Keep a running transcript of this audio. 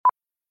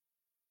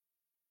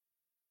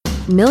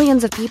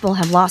Millions of people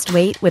have lost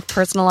weight with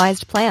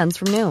personalized plans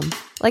from Noom.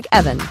 Like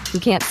Evan, who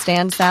can't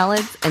stand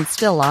salads and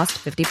still lost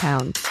 50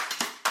 pounds.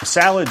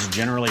 Salads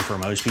generally for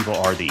most people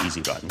are the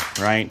easy button,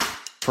 right?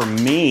 For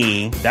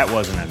me, that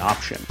wasn't an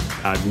option.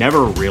 I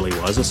never really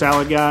was a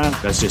salad guy.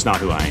 That's just not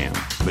who I am.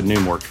 But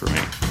Noom worked for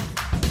me.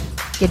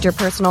 Get your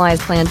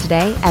personalized plan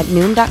today at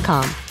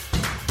Noom.com.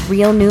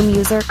 Real Noom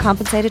user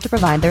compensated to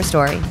provide their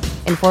story.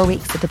 In 4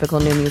 weeks, the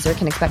typical Noom user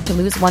can expect to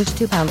lose 1 to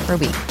 2 pounds per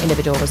week.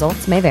 Individual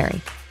results may vary.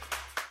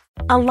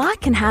 A lot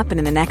can happen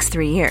in the next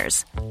 3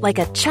 years. Like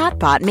a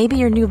chatbot may be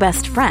your new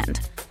best friend.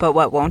 But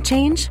what won't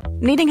change?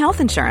 Needing health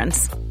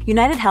insurance.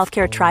 United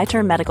Healthcare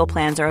Tri-Term Medical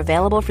Plans are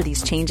available for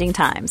these changing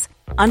times.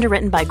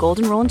 Underwritten by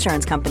Golden Rule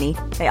Insurance Company,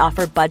 they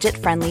offer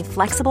budget-friendly,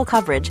 flexible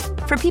coverage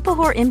for people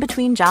who are in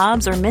between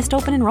jobs or missed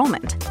open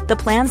enrollment. The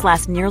plans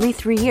last nearly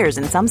 3 years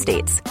in some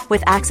states,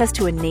 with access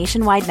to a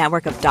nationwide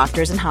network of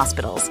doctors and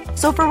hospitals.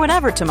 So for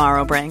whatever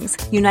tomorrow brings,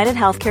 United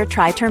Healthcare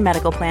Tri-Term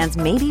Medical Plans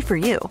may be for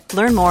you.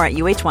 Learn more at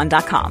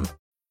uh1.com.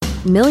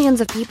 Millions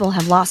of people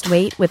have lost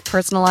weight with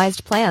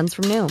personalized plans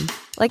from Noom.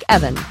 Like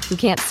Evan, who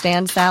can't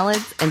stand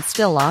salads and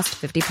still lost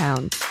 50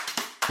 pounds.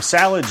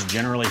 Salads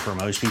generally for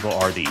most people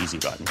are the easy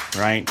button,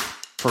 right?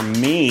 For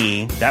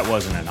me, that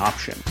wasn't an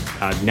option.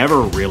 I never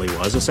really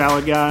was a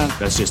salad guy.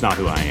 That's just not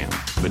who I am.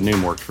 But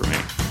Noom worked for me.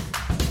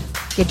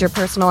 Get your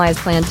personalized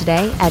plan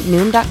today at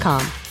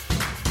Noom.com.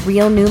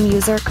 Real Noom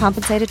user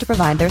compensated to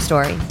provide their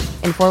story.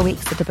 In 4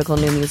 weeks, the typical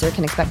Noom user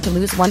can expect to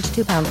lose 1 to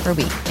 2 pounds per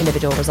week.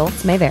 Individual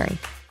results may vary.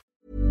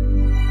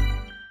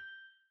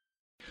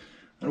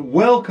 And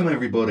welcome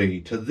everybody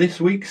to this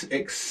week's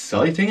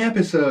exciting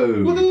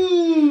episode.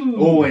 Woohoo!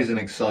 Always an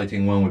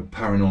exciting one with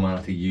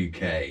Paranormality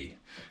UK.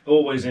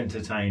 Always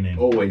entertaining.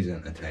 Always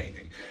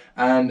entertaining.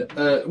 And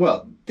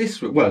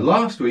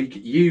last week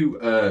you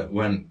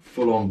went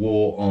full on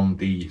war on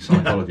the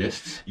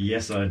Scientologists.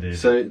 Yes, I did.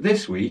 So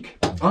this week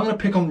I'm going to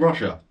pick on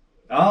Russia.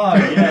 Oh,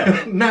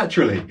 yeah.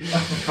 Naturally.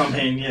 I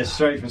mean, yeah,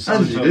 straight from As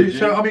you Scientology. do.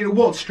 So, I mean,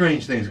 what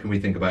strange things can we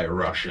think about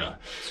Russia?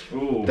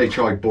 Ooh. They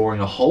tried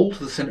boring a hole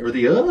to the centre of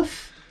the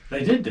Earth.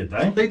 They did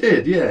they? They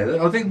did, yeah.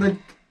 I think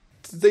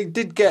they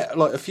did get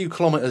like a few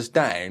kilometres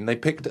down. They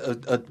picked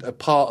a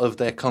part of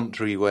their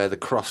country where the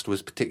crust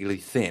was particularly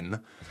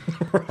thin.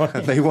 Right.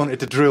 And they wanted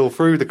to drill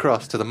through the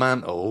crust to the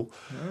mantle.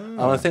 Oh.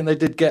 And I think they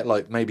did get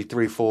like maybe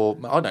 3, 4,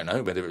 I don't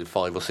know, whether it was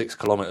 5 or 6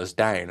 kilometres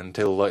down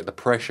until like the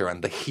pressure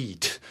and the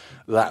heat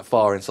that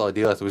far inside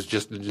the Earth was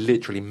just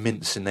literally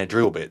mincing their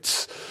drill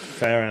bits.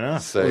 Fair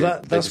enough. So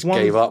they just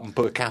gave up and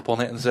put a cap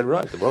on it and said,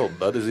 right, well,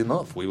 that is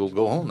enough. We will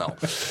go home now.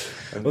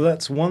 Well,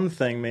 that's one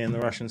thing me and the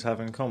Russians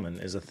have in common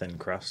is a thin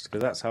crust,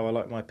 because that's how I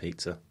like my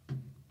pizza.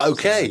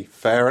 Okay,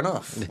 fair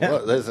enough. Yeah.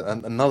 Well, there's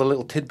another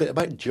little tidbit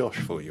about Josh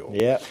for you.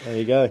 Yeah, there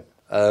you go.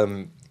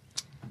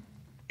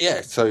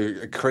 Yeah,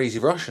 so crazy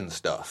Russian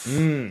stuff.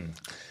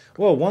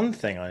 Well, one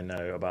thing I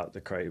know about the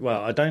crazy...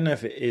 Well, I don't know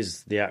if it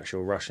is the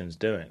actual Russians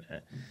doing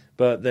it,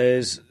 but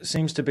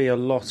seems to be a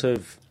lot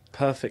of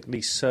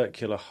perfectly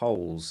circular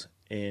holes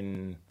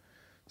in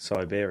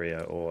Siberia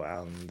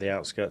or the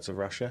outskirts of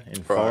Russia,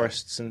 in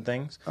forests and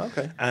things.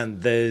 Okay.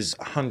 And there's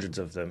hundreds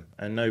of them,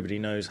 and nobody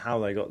knows how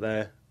they got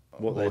there,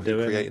 what they're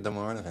doing. Created them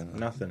or anything.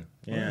 Nothing.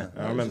 Yeah,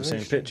 Oh, I remember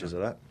seeing pictures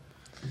of that.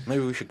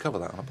 Maybe we should cover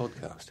that on a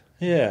podcast.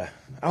 Yeah.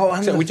 Oh,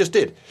 and we just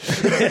did.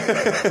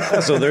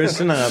 That's all there is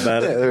to know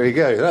about it. Yeah, there we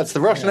go. That's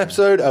the Russian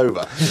episode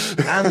over.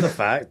 And the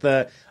fact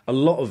that a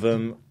lot of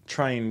them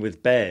train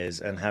with bears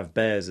and have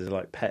bears as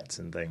like pets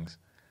and things.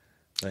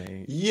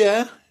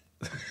 Yeah.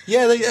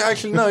 Yeah, they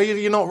actually, no,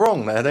 you're not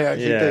wrong there. They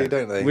actually do,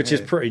 don't they? Which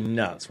is pretty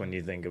nuts when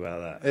you think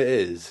about that. It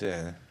is,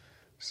 yeah.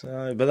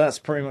 So, but that's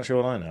pretty much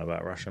all I know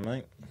about Russia,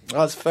 mate.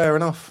 That's fair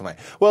enough, mate.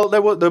 Well,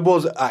 there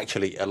was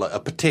actually a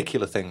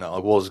particular thing that I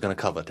was going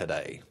to cover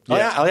today.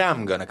 Yeah. I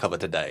am going to cover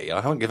today. I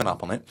haven't given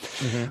up on it.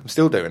 Mm-hmm. I'm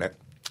still doing it.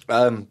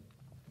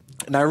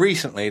 Now,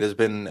 recently, there's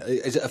been...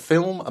 Is it a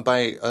film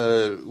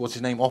about, what's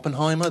his name,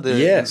 Oppenheimer?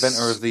 The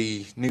inventor of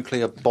the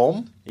nuclear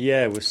bomb?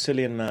 Yeah, with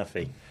Cillian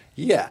Murphy.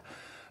 Yeah.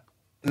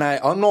 Now,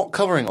 I'm not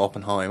covering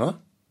Oppenheimer,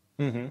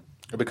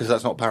 because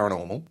that's not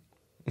paranormal.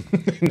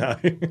 No.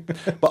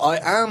 But I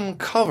am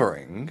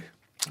covering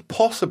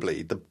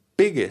possibly the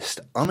biggest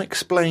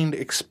unexplained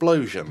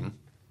explosion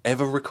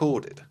ever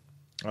recorded.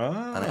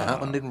 Ah. And it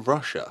happened in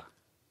Russia.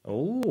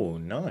 Oh,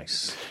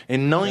 nice.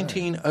 In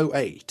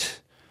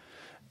 1908,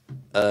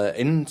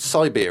 in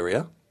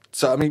Siberia.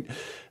 So, I mean,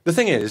 the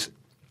thing is,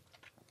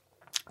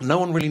 no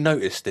one really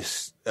noticed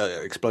this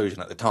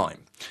explosion at the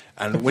time.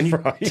 And when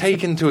you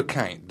take into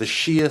account the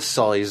sheer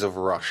size of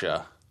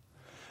Russia,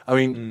 I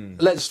mean,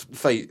 let's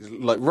face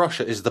like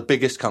Russia is the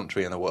biggest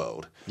country in the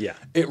world. Yeah.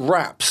 It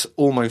wraps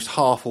almost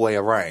halfway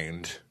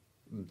around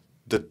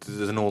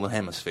the northern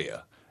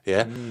hemisphere.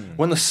 Yeah.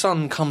 When the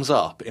sun comes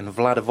up in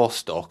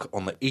Vladivostok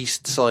on the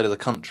east side of the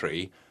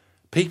country,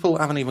 people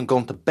haven't even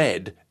gone to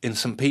bed in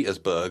St.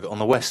 Petersburg on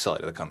the west side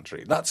of the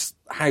country. That's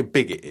how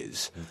big it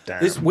is.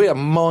 Damn. We are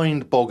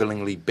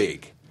mind-bogglingly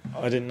big.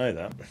 I didn't know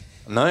that.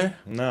 No?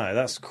 No,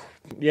 that's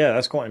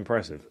quite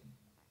impressive.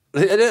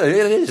 It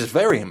is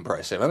very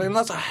impressive. I mean,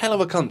 that's a hell of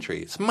a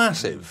country. It's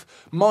massive,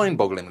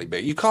 mind-bogglingly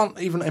big. You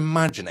can't even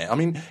imagine it. I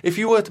mean, if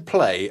you were to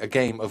play a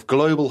game of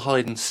global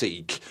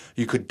hide-and-seek,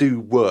 you could do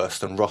worse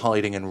than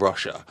hiding in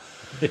Russia.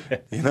 Yeah.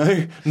 You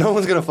know? No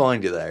one's going to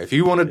find you there. If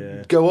you want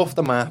to go off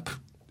the map,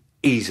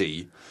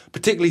 easy.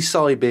 Particularly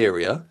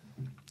Siberia.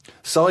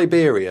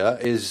 Siberia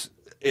is...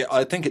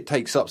 I think it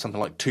takes up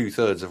something like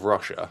 2/3 of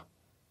Russia.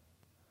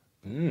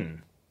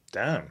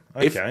 Damn.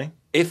 Okay.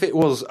 If it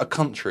was a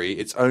country,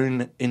 its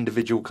own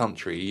individual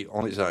country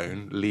on its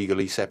own,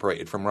 legally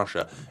separated from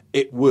Russia,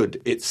 it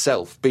would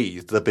itself be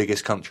the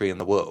biggest country in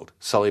the world,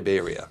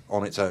 Siberia,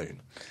 on its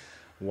own.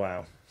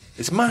 Wow.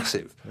 It's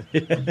massive.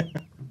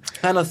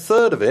 And a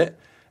third of it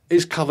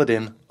is covered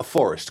in a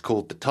forest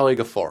called the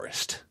taiga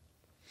forest.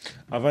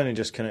 I've only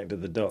just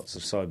connected the dots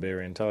of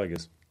Siberian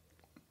tigers.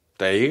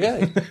 There you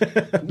go.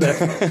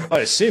 I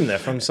assume they're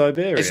from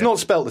Siberia. It's not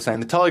spelt the same.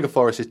 The taiga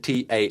forest is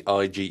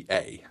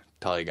Taiga.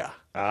 Taiga.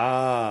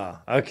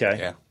 Ah, okay.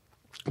 Yeah.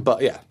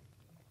 But yeah,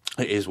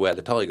 it is where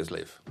the tigers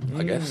live,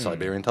 I guess.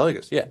 Siberian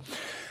tigers, yeah.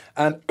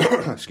 And,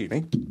 excuse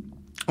me,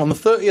 on the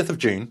 30th of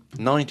June,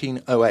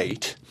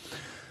 1908,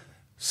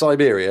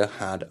 Siberia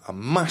had a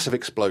massive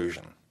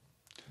explosion.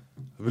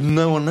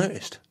 No one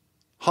noticed.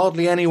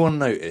 Hardly anyone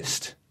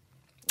noticed.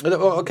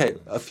 Okay,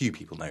 a few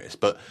people noticed,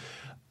 but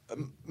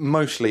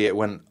mostly it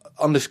went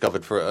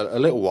undiscovered for a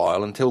little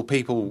while until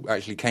people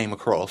actually came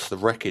across the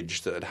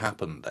wreckage that had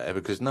happened there,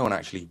 because no one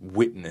actually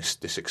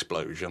witnessed this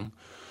explosion,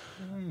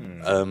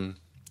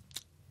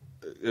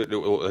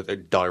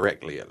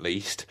 directly at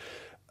least.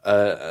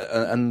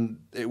 And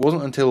it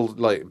wasn't until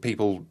like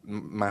people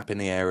mapping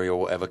the area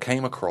or whatever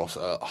came across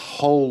a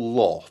whole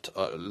lot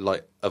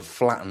of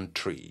flattened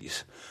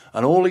trees,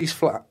 and all these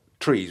flat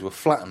trees were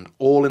flattened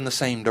all in the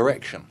same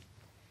direction.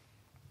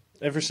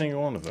 Every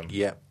single one of them?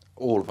 Yeah,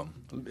 all of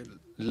them.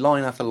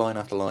 Line after line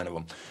after line of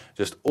them.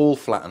 Just all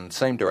flattened,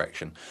 same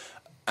direction.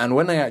 And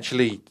when they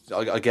actually,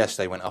 I guess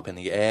they went up in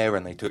the air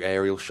and they took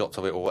aerial shots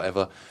of it or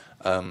whatever.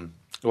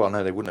 Well,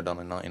 no, they wouldn't have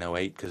done in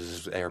 1908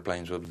 because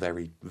airplanes were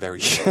very,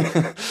 very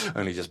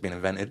only just been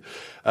invented.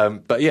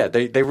 But yeah,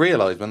 they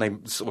realised when they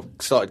sort of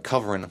started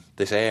covering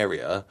this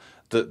area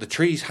that the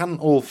trees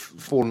hadn't all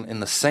fallen in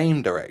the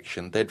same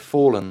direction. They'd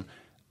fallen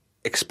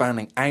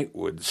expanding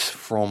outwards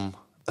from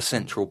a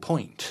central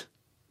point.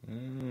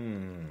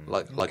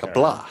 Like a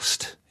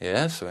blast,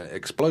 yeah. So an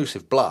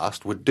explosive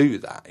blast would do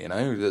that, you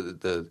know.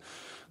 The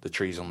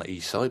trees on the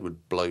east side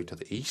would blow to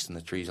the east, and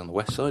the trees on the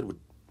west side would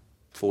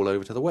fall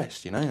over to the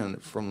west, you know,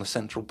 and from the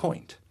central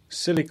point.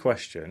 Silly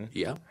question.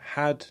 Yeah.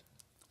 Had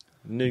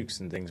nukes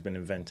and things been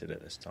invented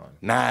at this time?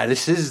 Nah,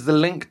 this is the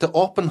link to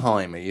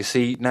Oppenheimer. You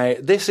see, now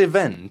this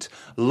event,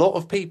 a lot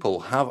of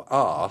people have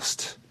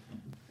asked,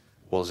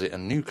 was it a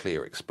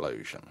nuclear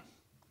explosion?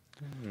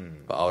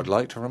 But I would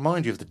like to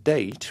remind you of the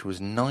date was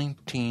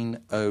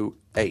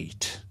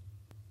 1908.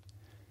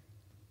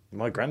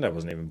 My granddad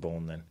wasn't even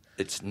born then.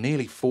 It's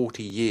nearly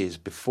 40 years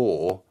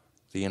before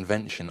the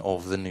invention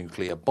of the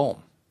nuclear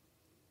bomb.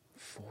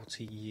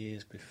 40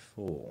 years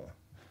before.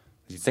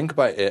 You think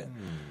about it,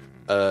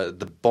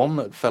 the bomb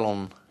that fell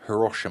on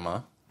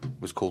Hiroshima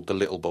was called the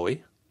Little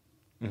Boy.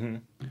 Mm-hmm.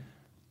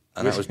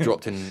 And that was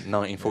dropped in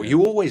 1940.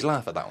 You always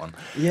laugh at that one.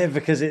 Yeah,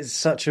 because it's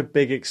such a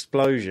big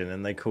explosion,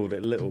 and they called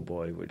it Little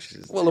Boy, which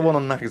is... Well, the one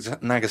on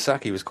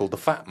Nagasaki was called the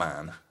Fat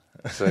Man.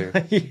 So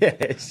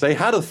yes. They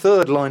had a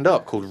third lined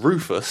up called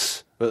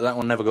Rufus, but that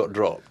one never got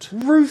dropped.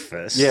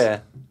 Rufus? Yeah.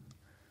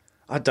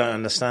 I don't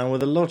understand what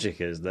the logic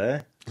is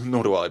there.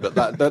 Nor do I, but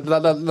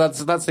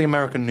that's the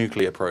American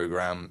nuclear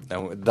program.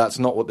 That's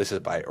not what this is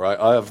about, right?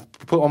 I have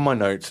put on my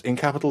notes, in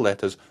capital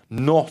letters,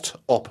 not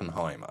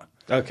Oppenheimer.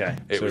 Okay,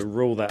 It was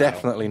rule that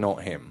definitely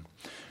not him.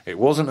 It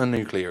wasn't a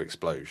nuclear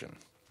explosion.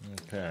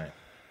 Okay.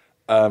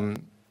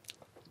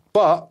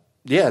 But,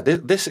 yeah,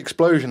 this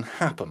explosion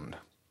happened.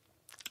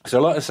 So,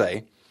 like I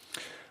say,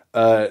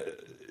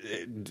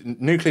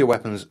 nuclear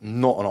weapons,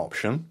 not an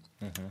option.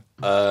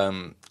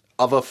 Mm-hmm.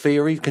 Other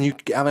theories? Can you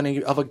have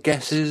any other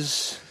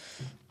guesses?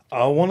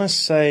 I want to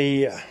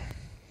say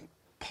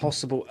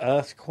possible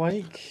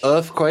earthquake.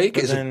 Earthquake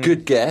is a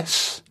good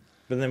guess.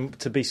 But then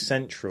to be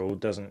central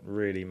doesn't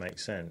really make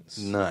sense.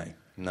 No,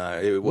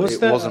 it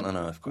wasn't an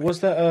earthquake.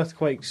 Was there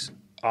earthquakes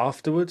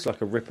afterwards, like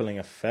a rippling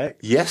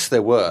effect? Yes,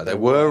 there were. There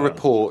were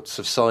reports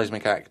of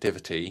seismic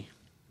activity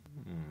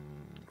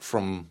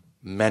from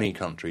many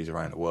countries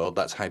around the world.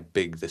 That's how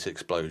big this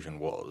explosion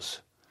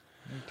was.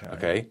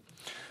 Okay?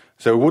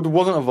 So it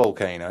wasn't a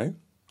volcano.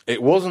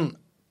 It wasn't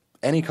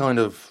any kind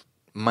of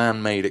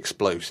man-made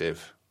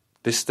explosive.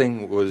 This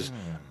thing was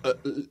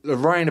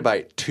around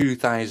about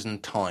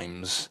 2,000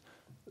 times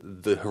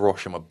the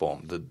Hiroshima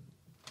bomb,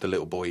 the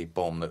Little Boy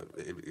bomb that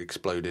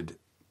exploded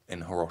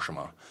in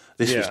Hiroshima.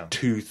 This was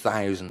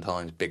 2,000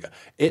 times bigger.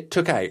 It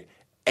took out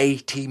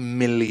 80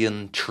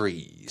 million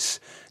trees,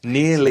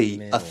 nearly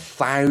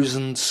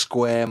 1,000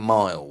 square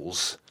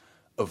miles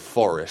of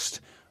forest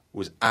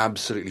was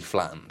absolutely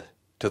flattened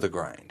to the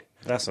ground.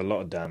 That's a lot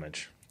of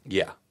damage.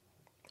 Yeah.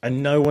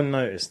 And no one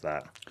noticed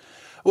that?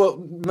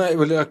 Well,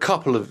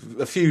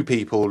 a few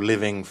people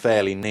living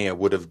fairly near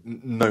would have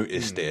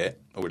noticed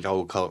it, which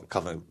I'll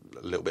cover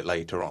a little bit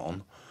later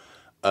on.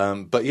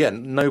 But yeah,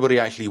 nobody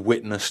actually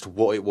witnessed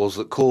what it was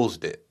that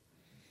caused it.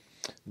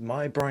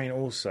 My brain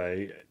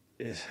also,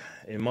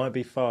 it might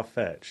be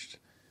far-fetched.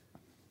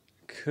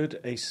 Could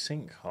a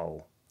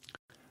sinkhole?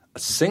 A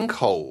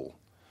sinkhole?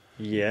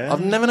 Yeah.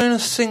 I've never known a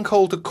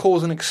sinkhole to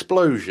cause an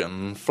explosion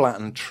and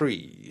flatten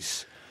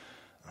trees.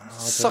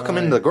 Suck them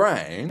into the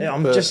ground.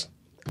 Yeah,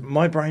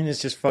 my brain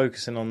is just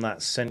focusing on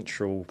that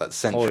central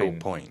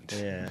point.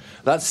 Yeah.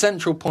 That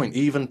central point,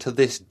 even to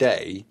this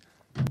day,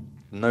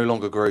 no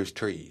longer grows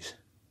trees.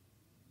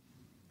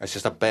 It's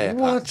just a bare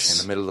patch in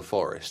the middle of the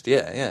forest.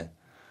 Yeah.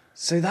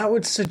 So that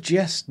would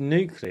suggest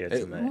nuclear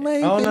to me.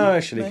 Maybe, oh, no,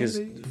 actually, because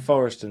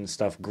forest and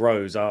stuff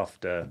grows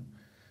after.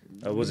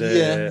 Was it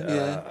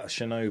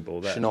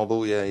Chernobyl?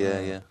 Chernobyl,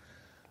 yeah.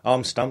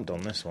 I'm stumped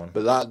on this one.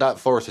 But that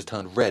forest has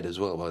turned red as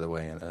well, by the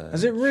way.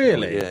 Has it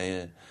really?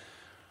 Yeah.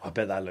 I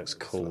bet that looks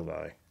cool,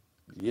 though.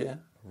 Yeah.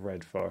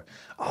 Red forest.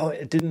 Oh,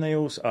 didn't they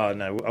also... Oh,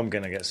 no, I'm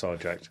going to get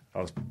sidetracked.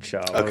 I'll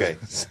shut up. Okay.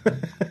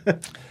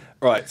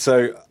 Right,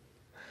 so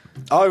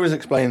I was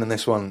explaining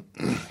this one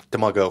to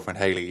my girlfriend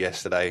Hayley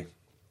yesterday.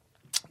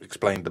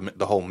 Explained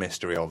the whole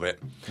mystery of it.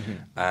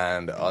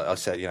 And I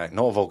said,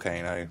 not a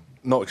volcano,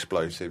 not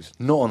explosives,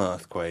 not an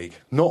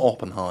earthquake, not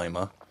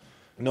Oppenheimer.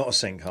 Not a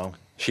sinkhole.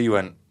 She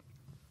went,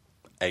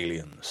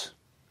 aliens.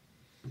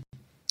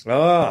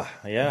 Ah,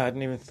 yeah, I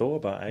hadn't even thought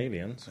about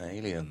aliens.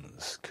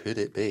 Aliens, could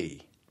it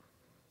be?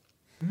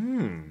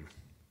 But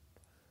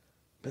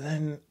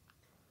then,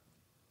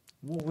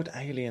 what would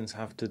aliens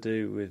have to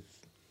do with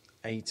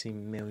 80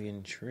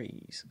 million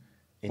trees?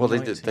 Well, they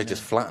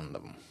just flattened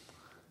them.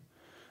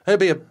 It'd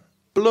be a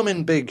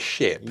blooming big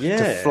ship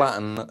to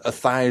flatten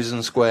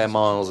 1,000 square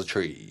miles of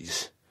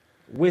trees.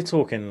 We're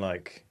talking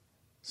like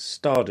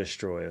Star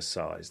Destroyer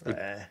size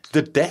there.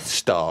 The Death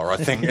Star, I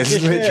think,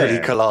 is literally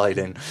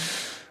colliding.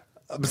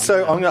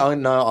 So I'm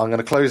going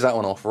to close that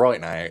one off right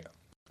now.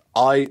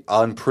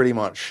 I'm pretty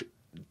much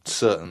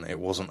certain it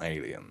wasn't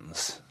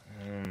aliens.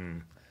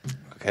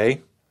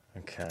 Okay.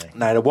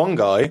 Now, the one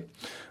guy,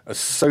 a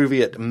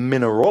Soviet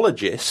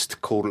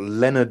mineralogist called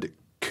Leonid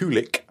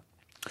Kulik,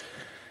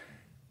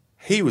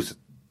 he was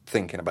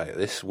thinking about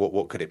this.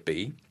 What could it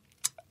be?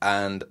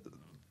 And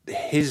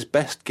his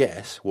best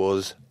guess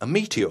was a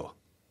meteor.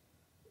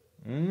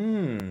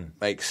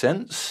 Makes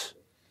sense.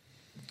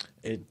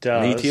 It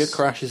does. Meteor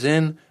crashes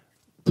in.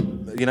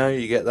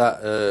 You get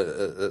that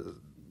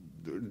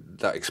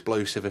that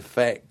explosive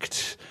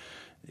effect.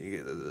 You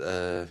get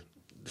the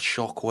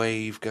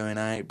shockwave going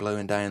out,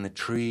 blowing down the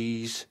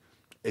trees.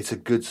 It's a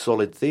good,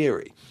 solid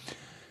theory.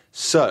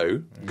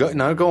 So, go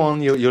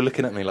on. You're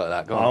looking at me like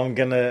that. Go on. I'm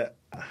gonna.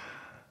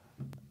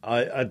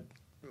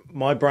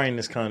 My brain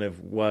is kind of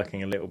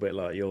working a little bit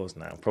like yours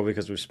now, probably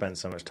because we've spent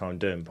so much time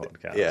doing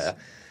podcasts. Yeah.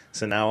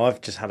 So now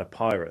I've just had a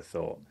pirate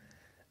thought.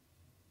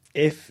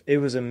 If it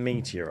was a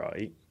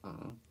meteorite,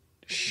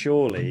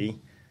 surely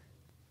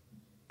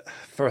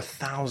for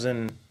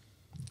 1,000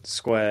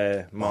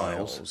 square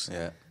miles,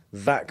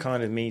 that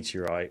kind of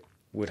meteorite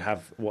would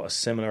have a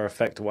similar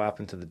effect to what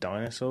happened to the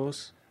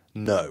dinosaurs?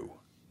 No.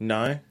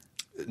 No.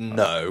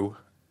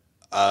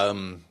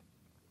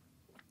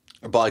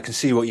 But I can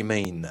see what you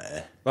mean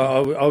there.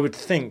 Well, I would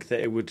think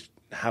that it would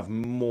have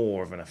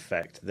more of an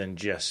effect than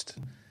just...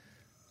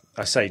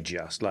 I say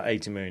just, like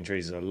 80 million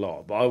trees is a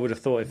lot, but I would have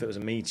thought if it was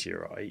a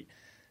meteorite,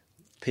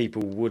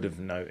 people would have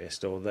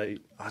noticed, or they...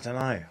 I don't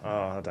know.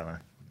 I don't know.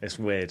 It's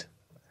weird.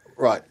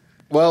 Right.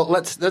 Well,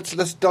 let's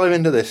dive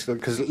into this,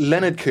 because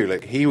Leonid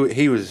Kulik, he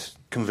was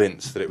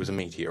convinced that it was a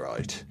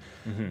meteorite,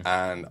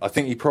 and I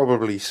think he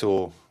probably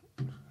saw...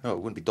 Oh, it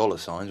wouldn't be dollar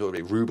signs, it would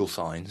be ruble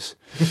signs.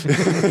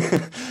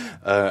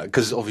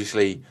 Because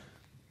obviously,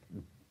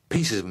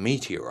 pieces of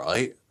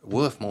meteorite are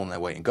worth more than their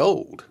weight in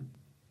gold.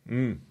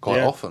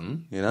 Quite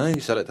often, you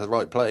sell it to the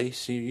right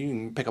place, you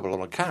can pick up a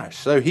lot of cash.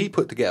 So he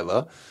put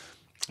together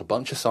a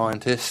bunch of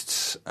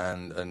scientists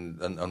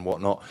and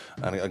whatnot,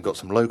 and got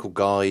some local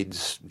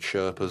guides,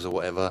 Sherpas or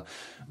whatever,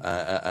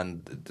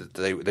 and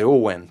they all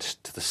went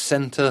to the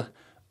centre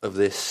of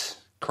this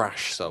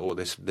crash site, or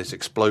this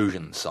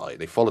explosion site.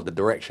 They followed the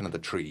direction of the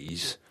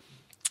trees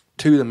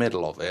to the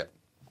middle of it,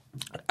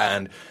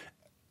 and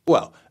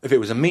well, if it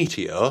was a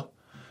meteor,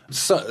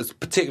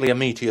 particularly a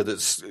meteor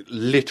that's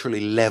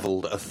literally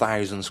levelled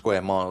 1,000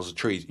 square miles of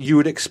trees, you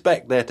would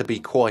expect there to be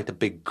quite a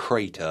big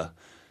crater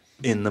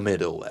in the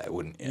middle there,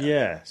 wouldn't you?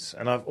 Yes,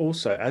 and I've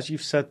also, as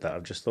you've said that,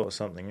 I've just thought of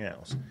something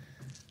else.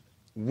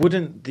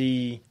 Wouldn't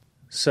the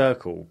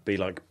circle be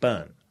like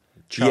burnt,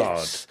 charred?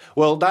 Yes.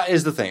 Well, that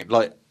is the thing.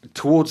 Like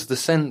towards the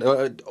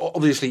centre,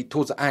 obviously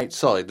towards the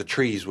outside, the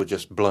trees were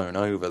just blown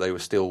over. They were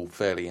still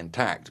fairly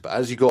intact. But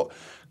as you got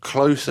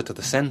closer to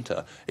the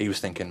centre, he was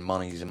thinking,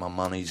 money's in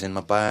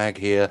my bag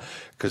here,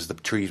 because the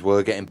trees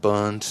were getting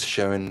burnt,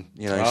 showing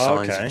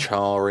signs of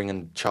charring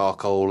and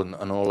charcoal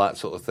and all that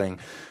sort of thing.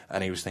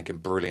 And he was thinking,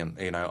 brilliant,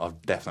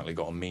 I've definitely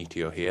got a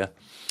meteor here.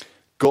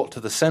 Got to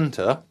the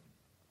centre,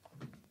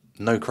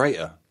 no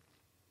crater.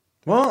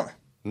 What?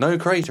 No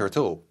crater at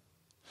all.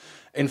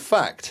 In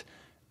fact,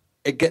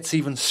 it gets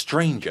even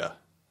stranger.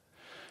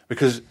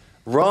 Because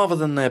rather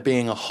than there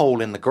being a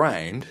hole in the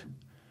ground,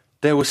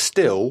 there were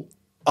still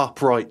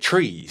upright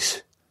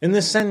trees. In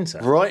the centre?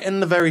 Right in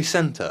the very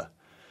centre.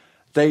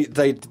 They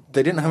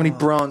didn't have any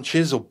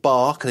branches or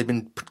bark. They'd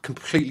been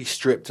completely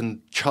stripped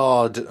and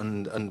charred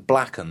and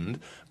blackened,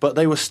 but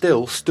they were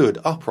still stood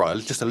upright.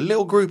 Just a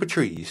little group of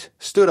trees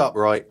stood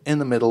upright in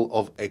the middle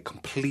of a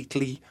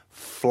completely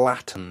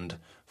flattened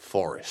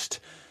forest.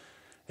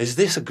 Is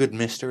this a good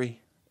mystery?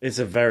 It's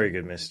a very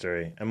good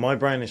mystery. And my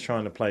brain is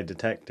trying to play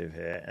detective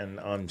here, and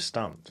I'm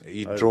stumped.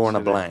 You're drawing a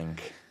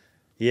blank.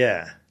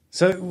 Yeah.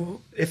 So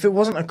if it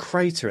wasn't a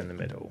crater in the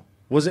middle,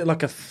 was it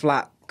like a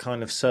flat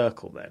kind of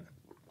circle then?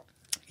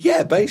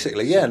 Yeah,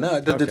 basically, yeah. No,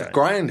 the Okay.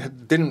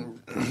 ground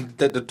didn't...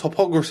 The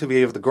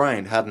topography of the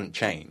ground hadn't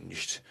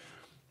changed.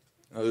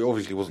 It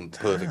obviously wasn't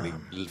perfectly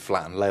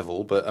flat and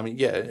level, but, I mean,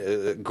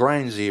 yeah,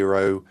 ground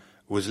zero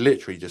was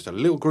literally just a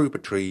little group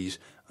of trees,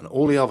 and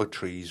all the other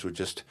trees were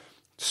just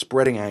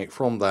spreading out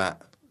from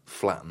that,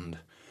 flattened,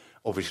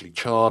 obviously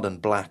charred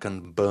and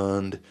blackened,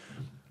 burned,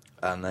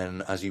 and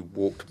then as you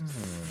walked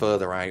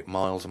further out,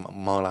 mile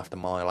after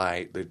mile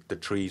out, the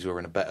trees were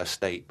in a better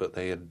state, but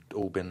they had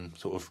all been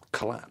sort of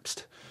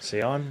collapsed.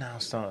 See, I'm now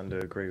starting to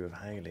agree with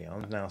Haley.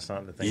 I'm now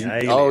starting to think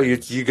aliens. Oh,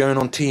 you're going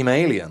on Team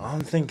Alien?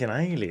 I'm thinking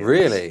aliens.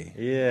 Really?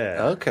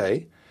 Yeah.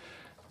 Okay.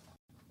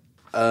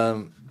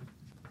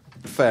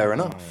 Fair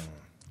enough.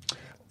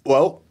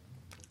 Well,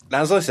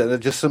 as I said, there are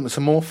just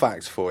some more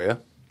facts for you,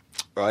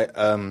 right?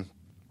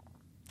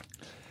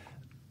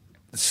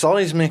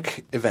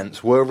 Seismic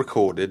events were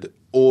recorded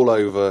all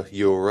over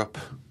Europe.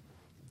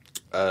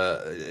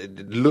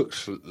 It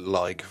looks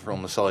like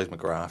from the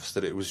seismographs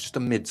that it was just a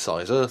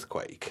mid-size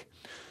earthquake.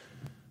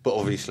 But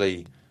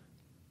obviously,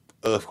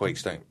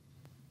 earthquakes don't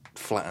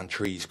flatten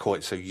trees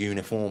quite so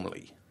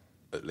uniformly,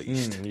 at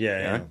least.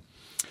 Yeah.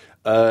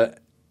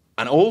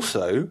 And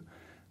also,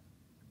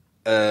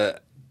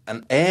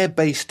 an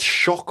air-based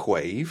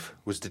shockwave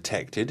was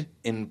detected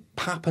in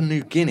Papua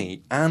New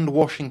Guinea and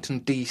Washington,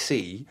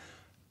 D.C.,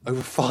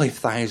 over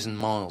 5,000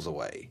 miles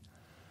away.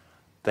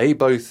 They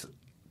both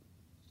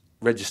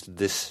registered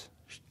this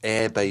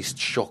air-based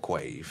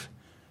shockwave.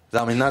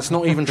 I mean, that's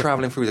not even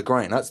travelling through the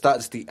ground.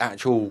 That's the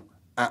actual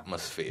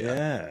atmosphere.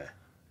 Yeah.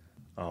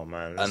 Oh,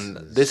 man.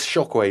 This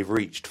shockwave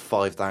reached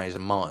 5,000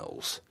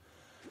 miles.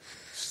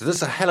 So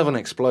that's a hell of an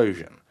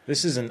explosion.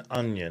 This is an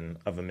onion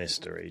of a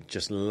mystery.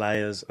 Just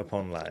layers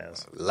upon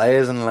layers.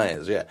 Layers and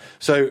layers, yeah.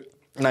 So,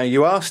 now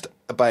you asked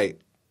about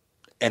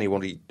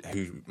anybody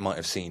who might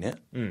have seen it.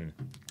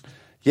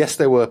 Yes,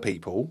 there were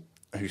people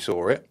who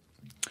saw it.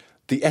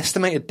 The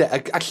estimated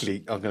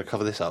actually, I'm going to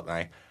cover this up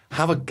now.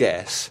 Have a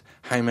guess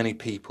how many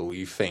people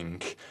you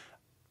think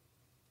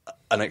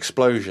an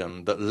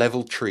explosion that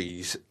leveled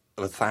trees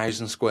of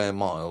 1,000 square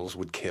miles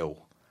would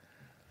kill.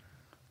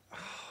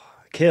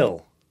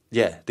 Kill?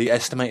 Yeah, the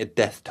estimated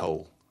death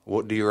toll.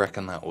 What do you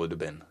reckon that would have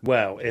been?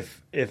 Well,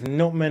 if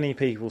not many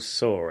people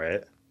saw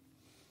it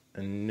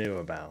and knew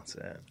about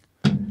it,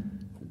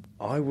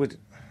 I would...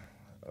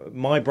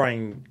 My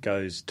brain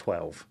goes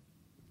 12.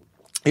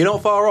 You're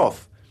not far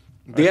off.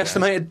 The Okay.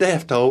 estimated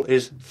death toll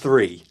is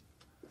 3.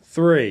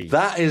 3.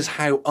 That is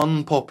how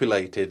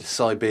unpopulated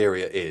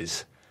Siberia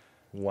is.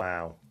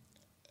 Wow.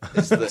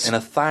 It's that in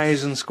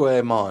 1,000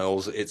 square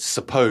miles, it's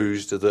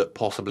supposed that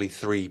possibly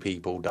 3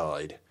 people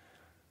died.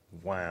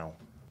 Wow.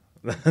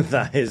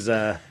 That is...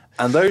 And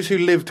those who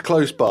lived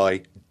close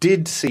by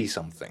did see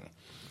something.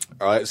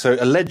 All right, so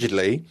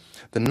allegedly,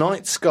 the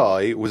night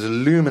sky was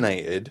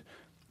illuminated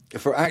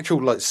for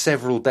actual,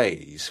 several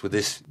days with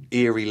this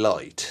eerie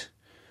light.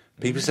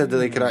 People said that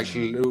they could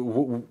actually,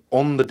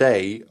 on the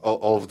day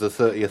of the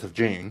 30th of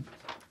June,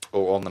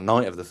 or on the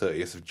night of the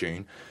 30th of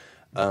June,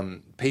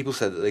 people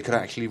said that they could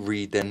actually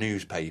read their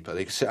newspaper.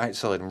 They could sit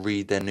outside and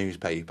read their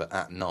newspaper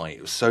at night.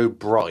 It was so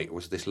bright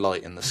was this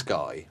light in the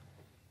sky.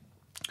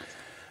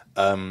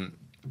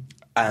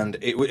 And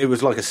it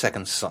was like a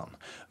second sun,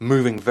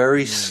 moving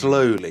very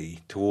slowly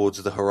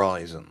towards the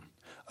horizon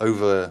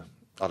over,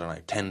 I don't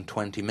know, 10,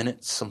 20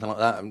 minutes, something like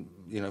that.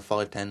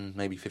 5, 10,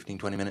 maybe 15,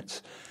 20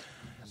 minutes.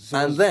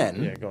 And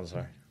then, yeah, go on,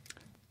 sorry.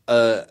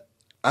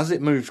 as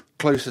it moved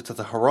closer to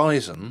the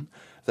horizon,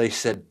 they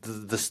said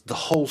the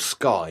whole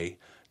sky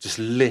just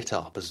lit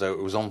up as though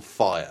it was on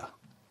fire.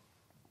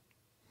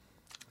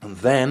 And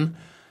then,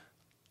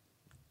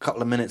 a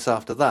couple of minutes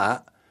after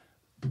that,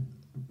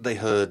 they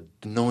heard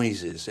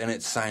noises, and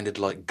it sounded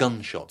like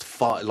gunshots,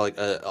 like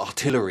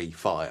artillery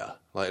fire,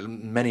 like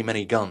many,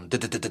 many guns.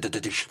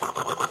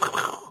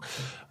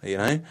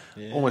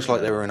 Almost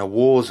like they were in a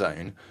war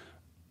zone.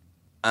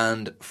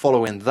 And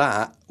following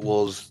that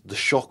was the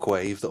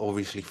shockwave that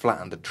obviously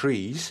flattened the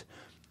trees.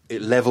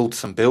 It levelled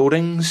some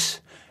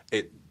buildings.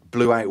 It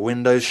blew out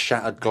windows,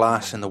 shattered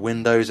glass in the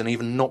windows, and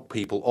even knocked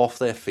people off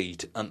their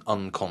feet and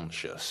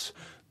unconscious.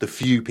 The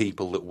few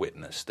people that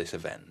witnessed this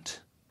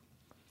event.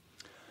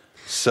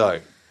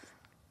 So,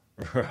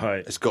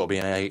 Right. it's got to be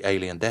an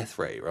alien death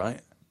ray, right?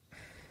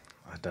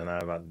 I don't know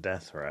about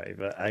death ray,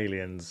 but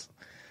aliens...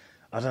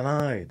 I don't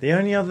know. The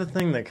only other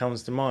thing that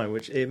comes to mind,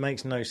 which it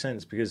makes no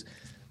sense because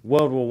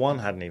World War One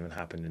hadn't even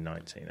happened in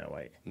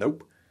 1908.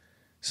 Nope.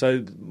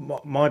 So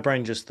my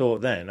brain just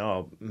thought then,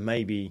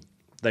 maybe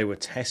they were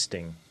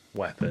testing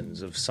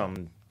weapons of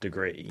some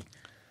degree,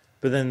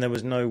 but then there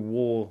was no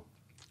war.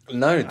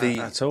 No,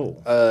 at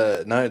all.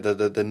 No,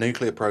 the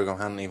nuclear program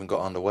hadn't even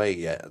got underway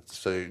yet.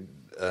 So,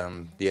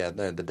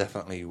 there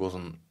definitely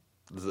wasn't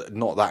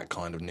not that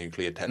kind of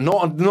nuclear test.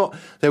 Not.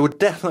 There were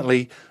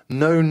definitely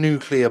no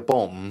nuclear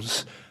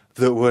bombs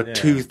that were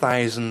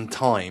 2,000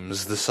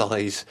 times the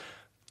size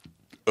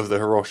of the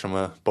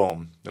Hiroshima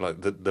bomb,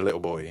 like the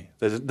little boy.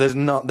 There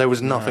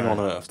was nothing on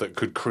Earth that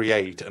could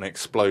create an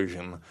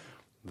explosion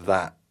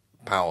that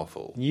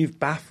powerful. You've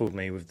baffled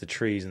me with the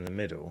trees in the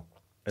middle,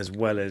 as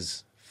well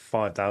as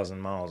 5,000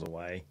 miles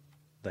away.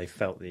 They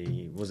felt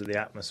was it the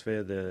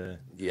atmosphere?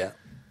 Yeah.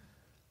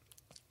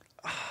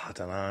 I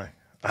don't know.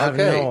 I have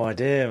no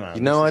idea, man.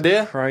 You no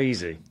idea?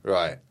 Crazy.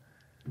 Right.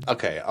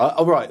 Okay.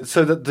 All right.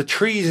 So the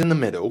trees in the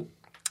middle,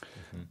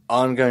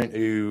 I'm going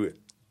to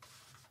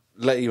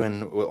let you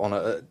in on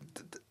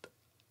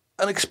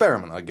an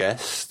experiment, I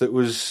guess, that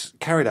was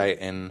carried out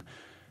in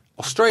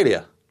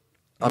Australia,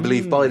 I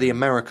believe, by the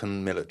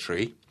American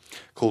military,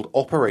 called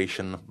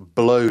Operation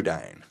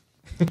Blowdown.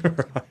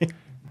 Right.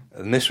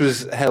 And this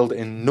was held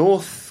in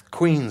North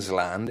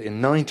Queensland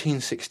in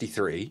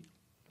 1963.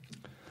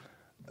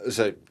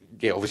 So,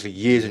 obviously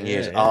years and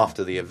years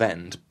after the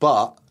event.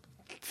 But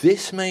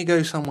this may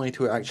go some way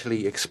to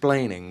actually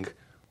explaining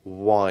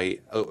why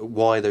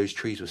those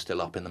trees were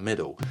still up in the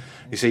middle.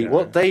 You see,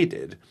 what they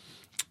did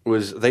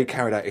was they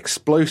carried out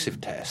explosive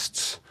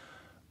tests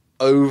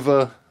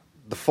over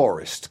the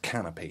forest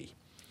canopy.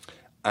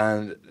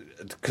 And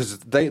because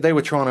they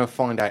were trying to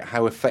find out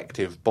how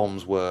effective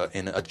bombs were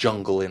in a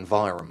jungle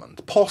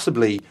environment.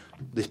 Possibly,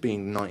 this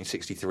being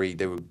 1963,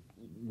 they were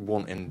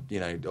wanting,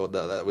 there would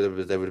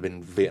have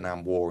been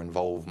Vietnam War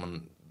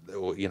involvement,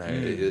 or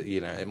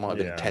it might have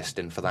been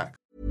testing for that.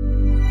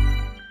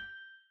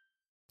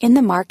 In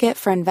the market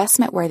for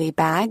investment-worthy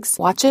bags,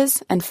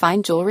 watches, and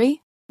fine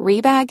jewelry,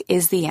 Rebag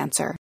is the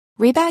answer.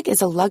 Rebag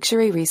is a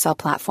luxury resale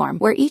platform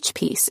where each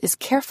piece is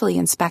carefully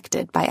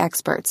inspected by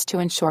experts to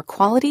ensure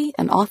quality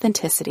and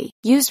authenticity.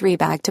 Use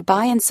Rebag to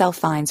buy and sell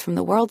finds from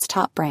the world's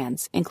top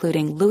brands,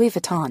 including Louis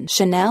Vuitton,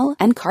 Chanel,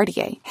 and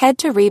Cartier. Head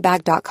to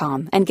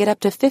Rebag.com and get up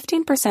to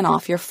 15%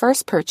 off your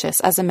first purchase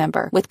as a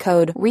member with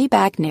code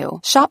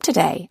REBAGNEW. Shop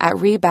today at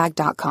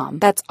Rebag.com.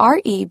 That's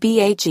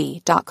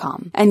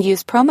REBAG.com. And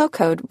use promo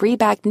code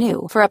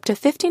REBAGNEW for up to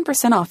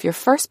 15% off your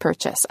first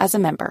purchase as a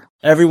member.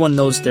 Everyone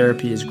knows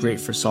therapy is great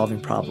for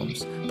solving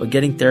problems, but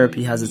getting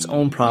therapy has its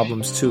own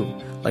problems too,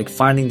 like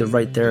finding the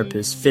right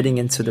therapist, fitting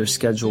into their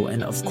schedule,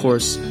 and of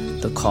course,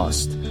 the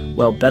cost.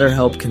 Well,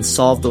 BetterHelp can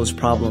solve those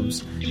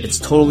problems. It's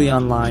totally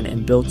online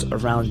and built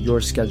around your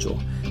schedule.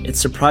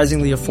 It's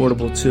surprisingly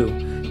affordable too.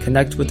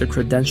 Connect with a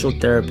credentialed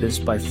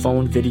therapist by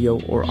phone,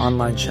 video, or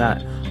online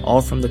chat,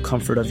 all from the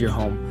comfort of your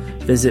home.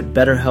 Visit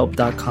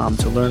BetterHelp.com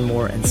to learn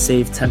more and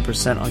save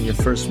 10% on your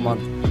first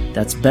month.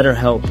 That's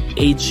BetterHelp,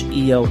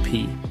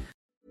 H-E-L-P.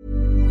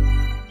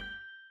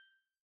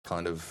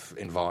 Kind of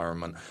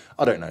environment.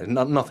 I don't know.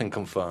 Nothing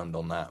confirmed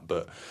on that.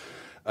 But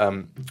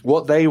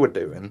what they were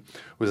doing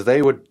was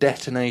they were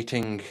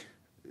detonating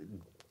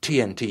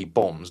TNT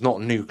bombs, not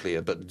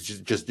nuclear, but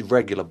just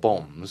regular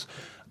bombs,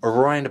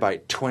 around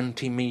about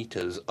 20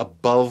 metres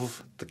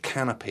above the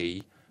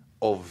canopy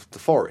of the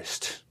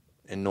forest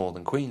in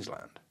northern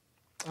Queensland.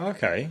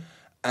 Okay.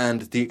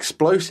 And the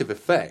explosive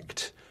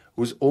effect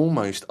was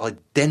almost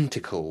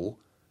identical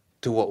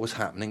to what was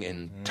happening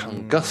in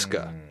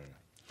Tunguska.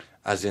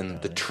 As in,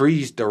 the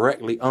trees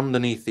directly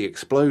underneath the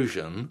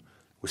explosion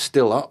were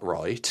still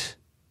upright,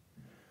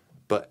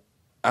 but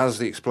as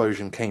the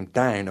explosion came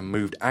down and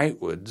moved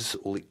outwards,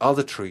 all the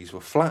other trees were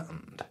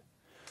flattened.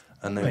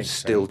 And there was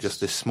still just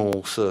this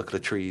small circle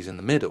of trees in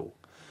the middle.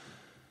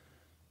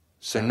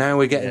 So now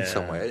we're getting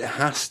somewhere. It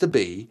has to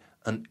be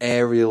an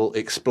aerial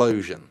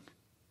explosion.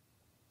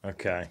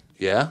 Okay.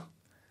 Yeah?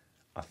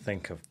 I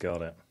think I've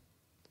got it.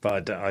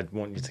 But I'd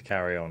want you to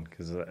carry on,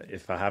 because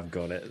if I have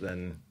got it,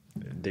 then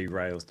it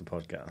derails the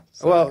podcast.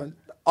 So. Well,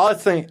 I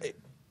think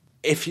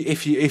if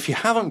you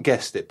haven't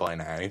guessed it by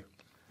now,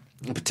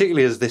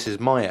 particularly as this is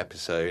my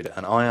episode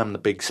and I am the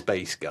big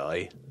space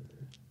guy,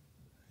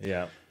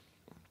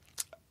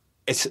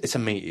 it's a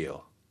meteor.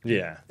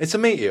 Yeah, it's a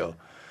meteor.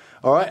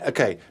 All right,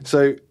 okay.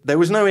 So there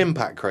was no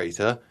impact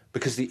crater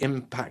because the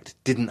impact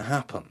didn't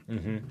happen.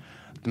 Mm-hmm.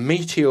 The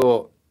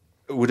meteor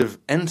would have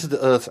entered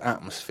the Earth's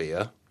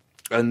atmosphere.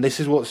 And this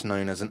is what's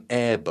known as an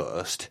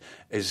airburst.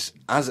 Is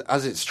as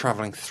it's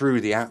travelling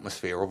through the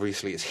atmosphere,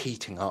 obviously it's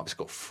heating up, it's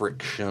got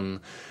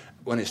friction.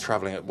 When it's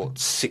travelling at,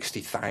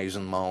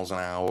 60,000 miles an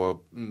hour,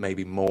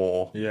 maybe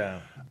more. Yeah.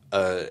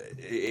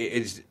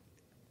 It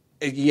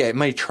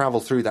may travel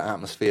through the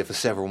atmosphere for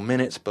several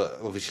minutes, but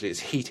obviously it's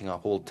heating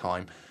up all the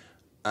time,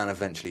 and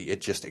eventually it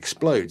just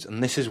explodes.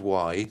 And this is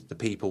why the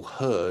people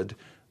heard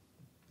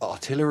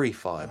artillery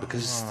fire,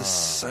 because there's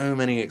so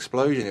many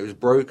explosions. It was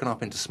broken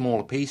up into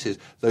smaller pieces.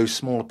 Those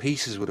smaller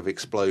pieces would have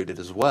exploded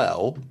as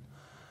well.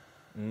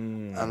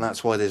 And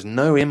that's why there's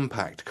no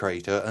impact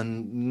crater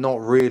and not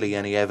really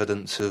any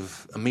evidence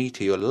of a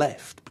meteor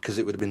left, because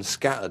it would have been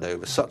scattered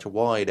over such a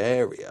wide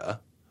area.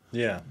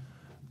 Yeah.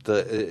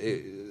 That's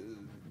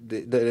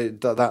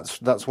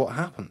what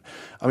happened.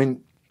 I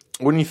mean,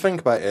 when you think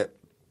about it,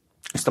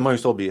 it's the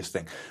most obvious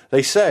thing.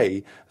 They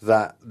say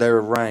that there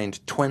are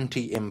around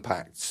 20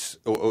 impacts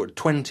or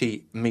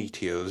 20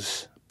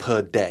 meteors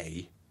per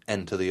day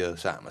enter the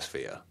Earth's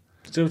atmosphere.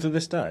 Still to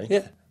this day?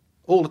 Yeah,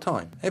 all the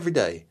time, every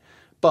day.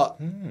 But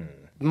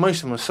most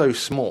of them are so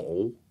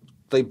small,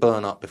 they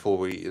burn up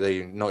before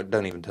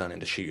don't even turn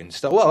into shooting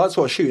star. Well, that's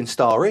what a shooting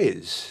star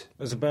is.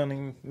 As a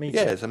burning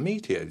meteor? Yeah, it's a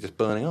meteor just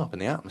burning up in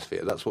the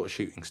atmosphere. That's what a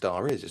shooting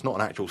star is. It's not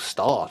an actual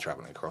star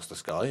travelling across the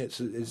sky. It's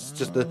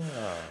just a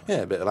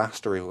bit of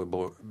asteroid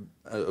or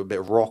a bit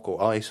of rock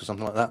or ice or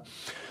something like that.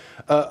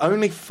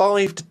 Only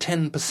 5 to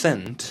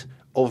 10%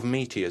 of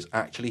meteors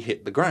actually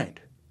hit the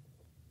ground.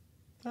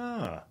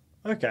 Ah,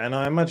 okay. And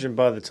I imagine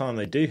by the time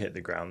they do hit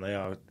the ground, they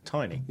are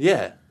tiny.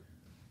 Yeah.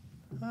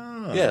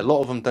 Yeah, a lot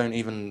of them don't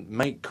even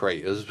make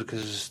craters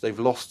because they've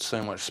lost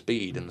so much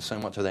speed and so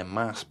much of their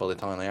mass by the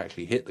time they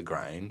actually hit the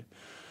ground.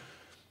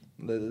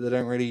 They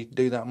don't really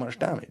do that much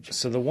damage.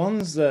 So the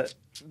ones that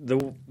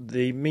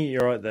the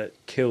meteorite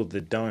that killed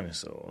the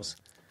dinosaurs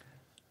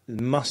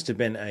must have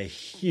been a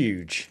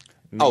huge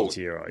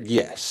meteorite. Oh,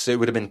 yes, it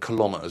would have been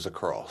kilometres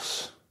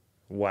across.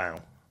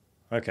 Wow.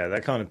 Okay,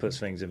 that kind of puts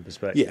things in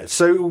perspective. Yeah,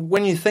 so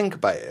when you think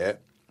about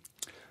it,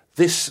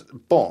 this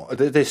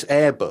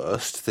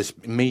airburst, this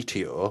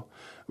meteor,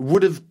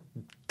 would have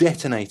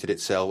detonated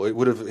itself. It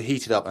would have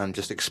heated up and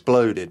just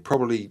exploded,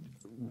 probably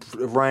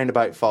around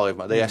about 5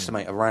 miles. They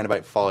estimate around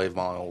about 5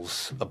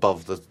 miles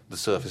above the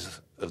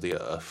surface of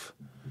the Earth.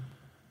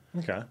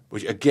 Okay.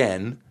 Which,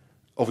 again,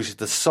 obviously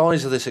the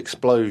size of this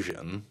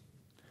explosion,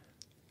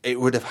 it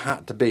would have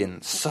had to be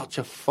in such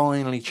a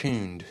finely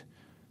tuned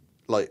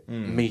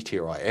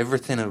meteorite.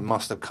 Everything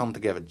must have come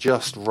together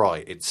just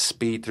right. It's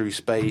speed through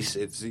space.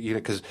 It's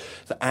because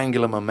the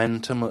angular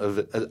momentum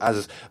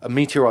as a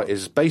meteorite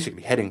is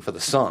basically heading for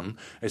the sun.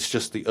 It's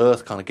just the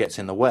Earth kind of gets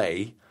in the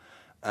way,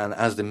 and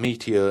as the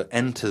meteor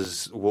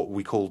enters what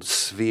we call the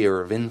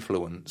sphere of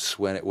influence,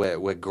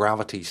 where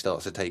gravity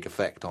starts to take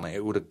effect on it,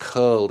 it would have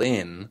curled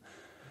in.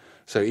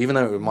 So even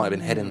though it might have been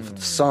heading for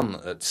the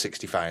sun at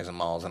 60,000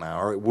 miles an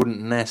hour, it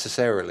wouldn't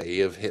necessarily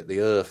have hit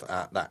the Earth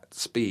at that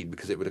speed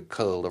because it would have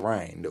curled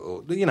around.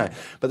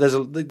 But there's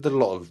a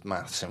lot of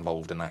maths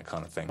involved in that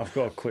kind of thing. I've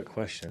got a quick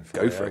question for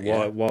you. Go for it,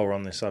 yeah. While we're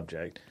on this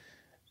subject.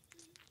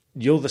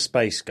 You're the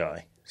space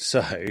guy,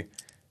 so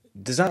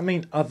does that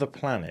mean other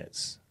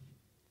planets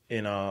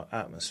in our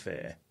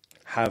atmosphere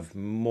have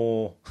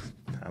more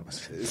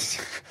atmospheres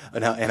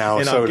in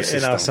our solar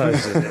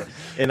system,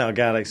 in our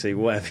galaxy,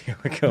 whatever you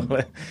would call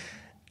it?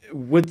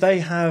 Would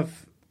they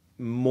have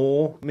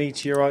more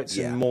meteorites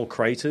and more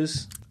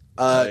craters?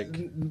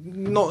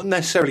 Not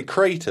necessarily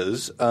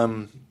craters,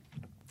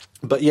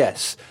 but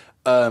yes,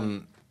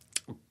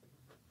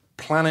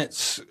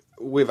 planets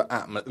with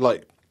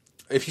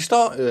if you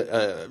start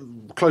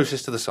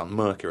closest to the sun,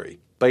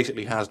 Mercury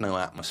basically has no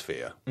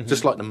atmosphere,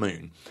 just like the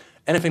moon.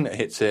 Anything that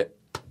hits it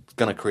is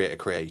going to create a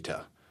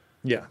crater.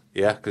 Yeah,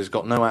 because it's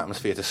got no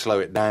atmosphere to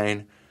slow it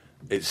down.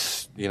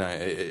 It's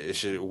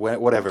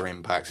whatever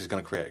impacts is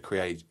going to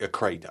create a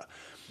crater.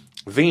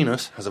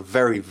 Venus has a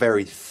very,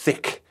 very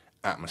thick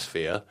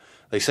atmosphere.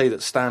 They say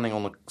that standing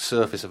on the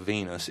surface of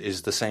Venus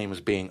is the same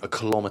as being a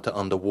kilometre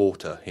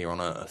underwater here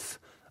on Earth.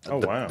 Oh,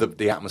 wow.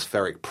 The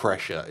atmospheric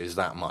pressure is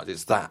that much.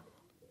 It's that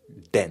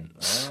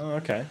dense. Oh,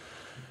 okay.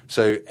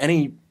 So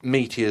any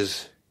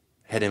meteors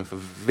heading for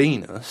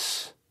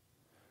Venus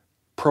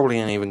probably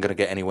ain't even going to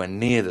get anywhere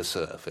near the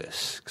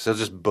surface because they'll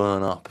just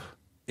burn up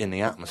in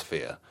the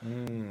atmosphere.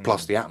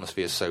 Plus the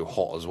atmosphere is so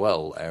hot as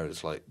well.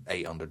 It's like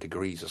 800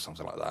 degrees or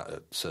something like that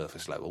at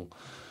surface level.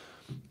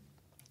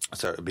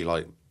 So it would be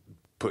like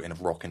putting a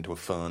rock into a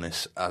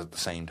furnace at the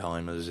same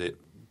time as it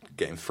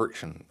getting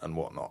friction and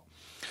whatnot.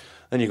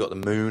 Then you've got the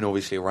moon,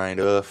 obviously, around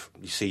Earth.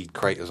 You see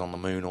craters on the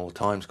moon all the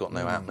time. It's got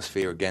no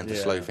atmosphere, again, to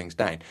slow things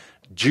down.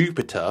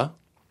 Jupiter,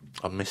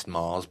 I missed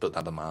Mars, but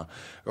that doesn't matter.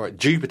 All right,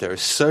 Jupiter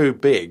is so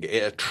big,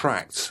 it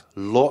attracts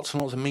lots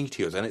and lots of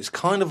meteors. And it's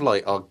kind of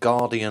like our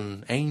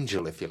guardian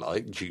angel, if you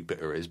like,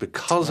 Jupiter is.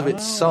 Because of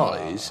its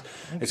size,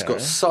 it's got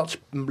such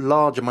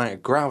large amount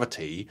of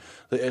gravity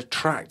that it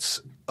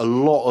attracts a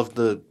lot of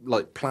the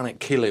planet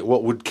killing,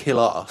 what would kill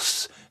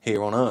us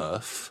here on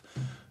Earth.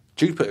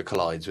 Jupiter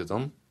collides with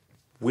them.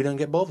 We don't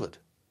get bothered.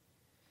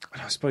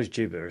 I suppose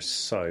Jupiter is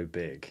so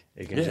big,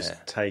 it can just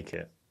take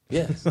it.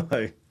 Yeah.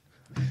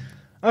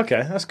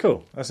 Okay, that's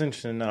cool. That's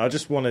interesting to know. I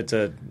just wanted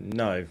to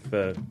know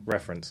for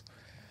reference.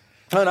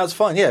 No, that's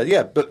fine.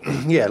 Yeah. But,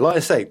 like I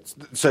say,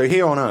 so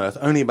here on Earth,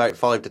 only about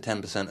 5 to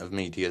 10% of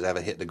meteors ever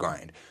hit the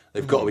ground.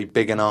 They've got to be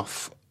big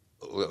enough,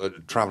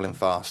 travelling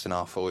fast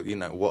enough, or,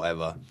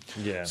 whatever.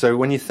 Yeah. So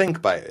when you think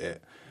about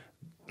it,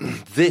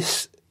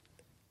 this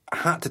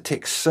had to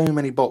tick so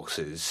many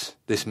boxes,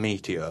 this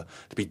meteor,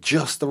 to be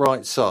just the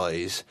right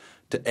size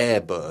to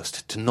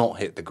airburst, to not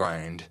hit the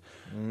ground,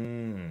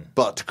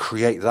 but to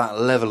create that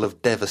level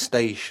of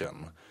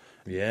devastation.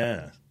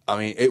 Yeah. I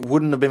mean, it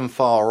wouldn't have been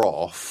far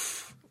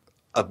off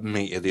a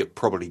meteor that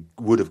probably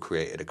would have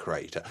created a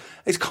crater.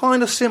 It's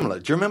kind of similar.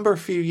 Do you remember a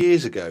few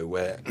years ago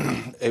where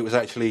it was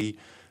actually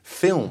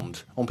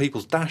filmed on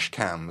people's dash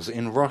cams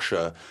in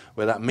Russia,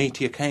 where that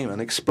meteor came and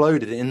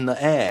exploded in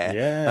the air,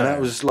 and that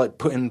was like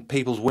putting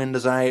people's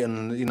windows out,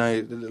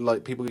 and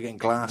like people getting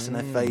glass in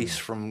their face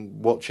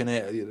from watching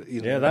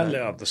it. That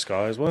lit up the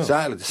sky as well.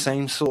 Exactly, the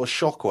same sort of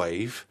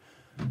shockwave.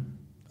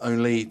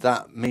 Only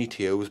that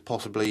meteor was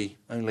possibly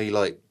only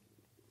like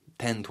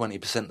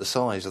 10-20% the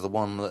size of the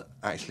one that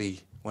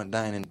actually went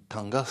down in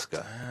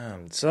Tunguska.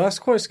 Damn. So that's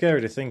quite scary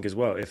to think as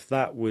well. If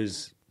that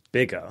was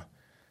bigger,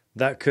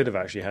 that could have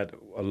actually had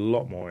a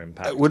lot more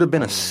impact. It would have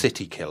been a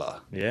city killer.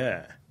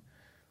 Yeah.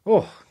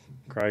 Oh,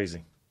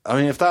 crazy. I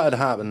mean, if that had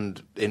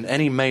happened in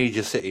any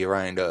major city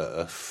around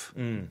Earth,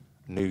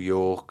 New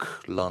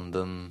York,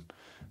 London,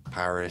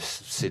 Paris,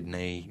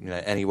 Sydney,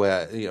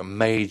 anywhere,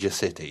 major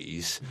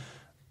cities,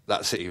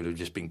 that city would have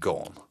just been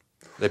gone.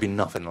 There'd be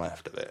nothing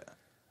left of it.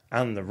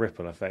 And the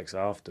ripple effects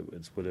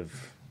afterwards would have...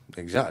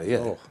 Exactly, yeah.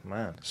 Oh,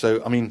 man.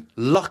 So, I mean,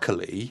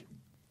 luckily,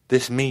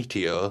 this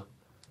meteor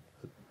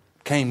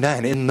came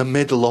down in the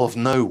middle of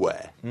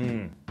nowhere.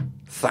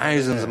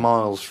 Thousands of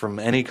miles from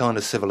any kind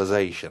of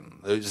civilization.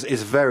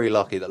 It's very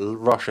lucky that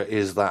Russia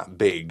is that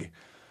big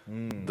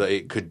that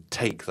it could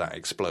take that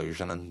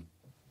explosion, and,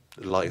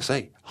 like I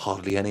say,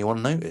 hardly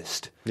anyone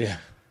noticed. Yeah.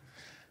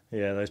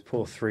 Yeah, those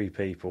poor 3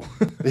 people.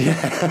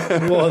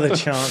 Yeah. What are the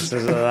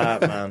chances of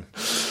that, man?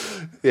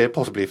 Yeah,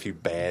 possibly a few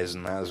bears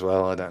and that as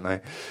well, I don't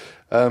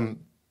know.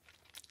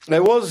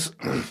 There was...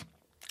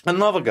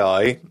 another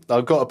guy,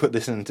 I've got to put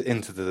this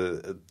into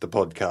the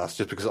podcast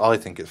just because I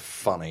think it's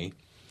funny.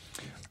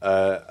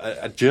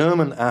 A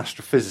German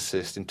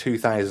astrophysicist in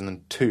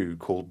 2002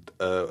 called,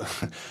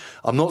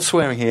 I'm not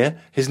swearing here,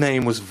 his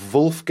name was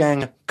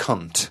Wolfgang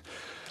Kundt.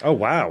 Oh,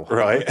 wow.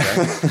 Right.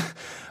 Okay.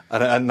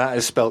 and that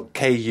is spelled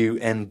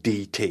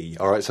Kundt.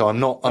 All right, so I'm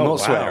not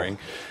swearing.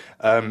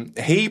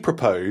 He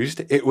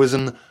proposed it was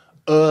an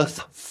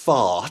Earth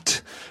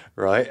fart,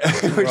 right?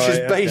 Which is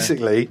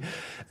basically...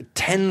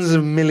 tens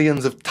of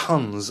millions of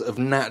tons of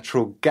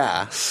natural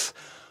gas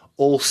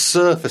all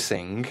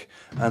surfacing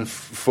and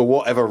for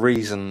whatever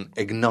reason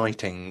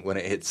igniting when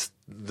it hits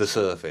the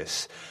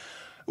surface,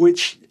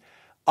 which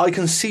I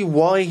can see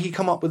why he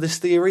come up with this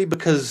theory,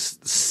 because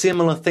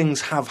similar things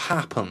have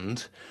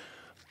happened,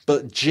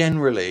 but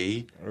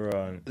generally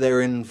they're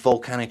in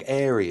volcanic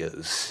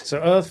areas. So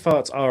earth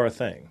farts are a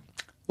thing?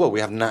 Well, we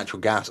have natural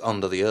gas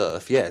under the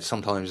earth, yeah.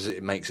 Sometimes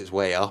it makes its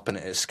way up and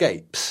it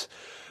escapes,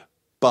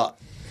 but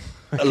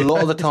a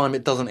lot of the time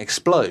it doesn't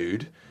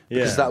explode,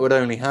 because that would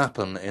only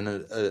happen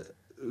in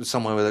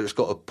somewhere where it's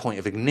got a point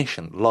of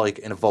ignition, like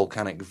in a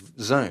volcanic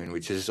zone,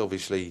 which is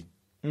obviously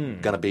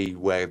going to be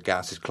where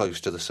gas is close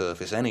to the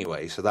surface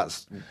anyway. So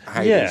that's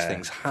how these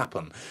things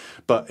happen.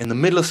 But in the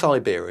middle of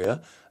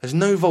Siberia, there's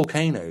no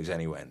volcanoes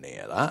anywhere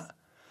near that.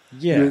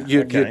 Yeah,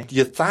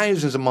 you're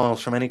thousands of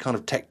miles from any kind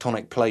of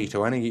tectonic plate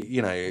or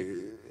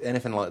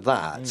anything like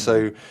that.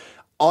 So...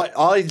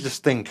 I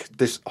just think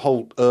this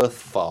whole Earth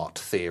fart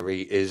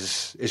theory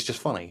is just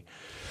funny.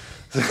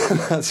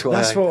 That's what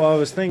I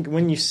was thinking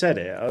when you said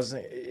it. I was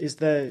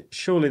thinking,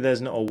 surely there's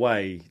not a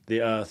way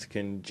the Earth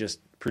can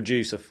just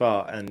produce a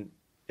fart, and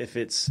if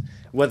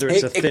whether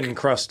it's a thin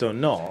crust or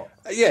not.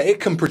 Yeah, it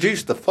can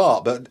produce the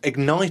fart, but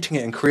igniting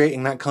it and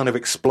creating that kind of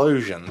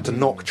explosion to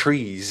knock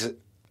trees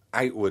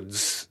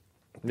outwards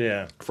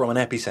from an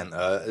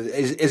epicenter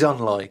is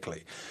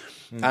unlikely.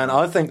 And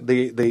I think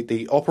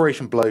the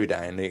Operation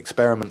Blowdown, the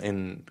experiment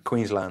in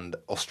Queensland,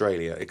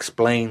 Australia,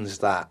 explains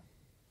that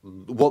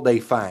what they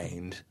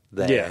found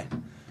there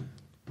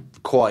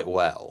quite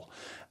well.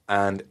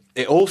 And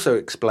it also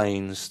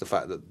explains the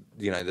fact that,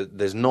 that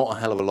there's not a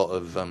hell of a lot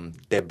of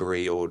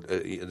debris or,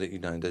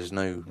 there's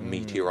no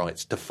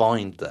meteorites to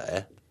find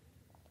there.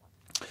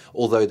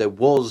 Although there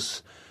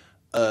was...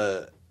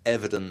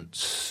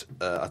 evidence,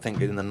 I think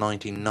in the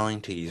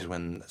 1990s,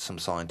 when some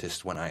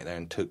scientists went out there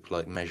and took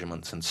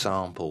measurements and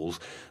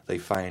samples, they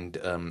found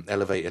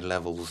elevated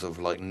levels of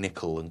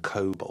nickel and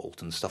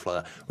cobalt and stuff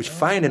like that, which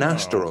found in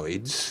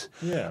asteroids.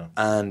 Yeah,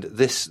 and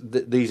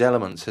these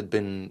elements had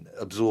been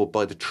absorbed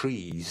by the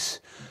trees,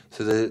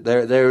 so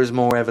there is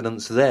more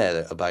evidence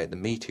there about the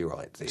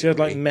meteorite theory. So you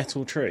had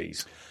metal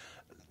trees?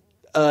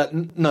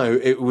 No,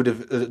 it would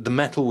have the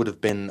metal would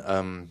have been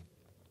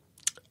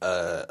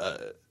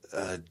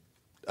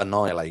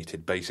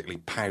annihilated, basically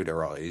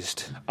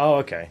powderized. Oh,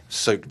 okay.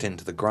 Soaked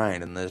into the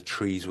ground, and the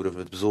trees would have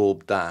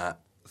absorbed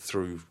that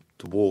through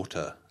the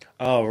water.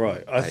 Oh,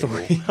 right. I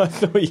thought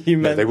you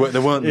meant... No,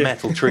 there weren't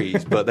metal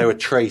trees, but there were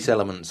trace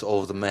elements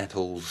of the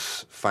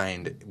metals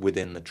found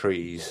within the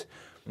trees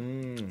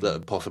that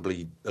had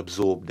possibly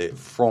absorbed it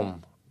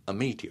from a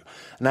meteor.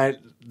 Now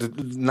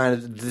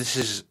this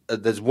is...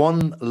 there's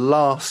one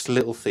last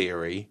little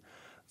theory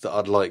that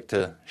I'd like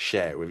to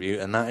share with you,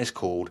 and that is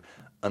called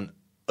an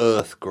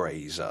Earth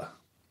grazer.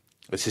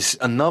 This is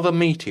another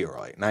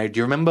meteorite. Now, do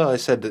you remember I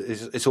said that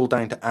it's all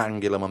down to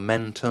angular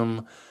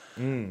momentum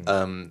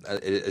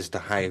as to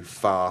how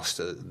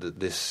fast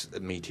this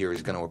meteor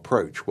is going to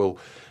approach? Well,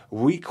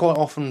 we quite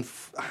often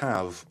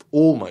have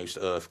almost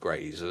Earth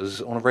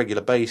grazers on a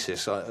regular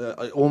basis.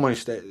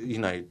 Almost,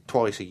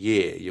 twice a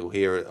year you'll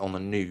hear it on the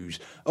news.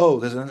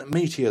 Oh, there's a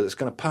meteor that's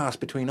going to pass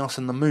between us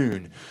and the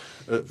moon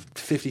at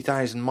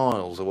 50,000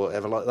 miles or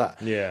whatever like that.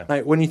 Yeah.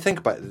 Now, when you think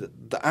about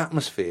it, the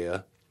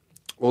atmosphere,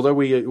 although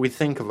we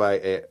think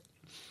about it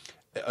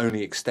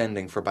only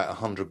extending for about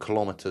 100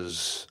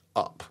 kilometres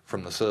up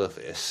from the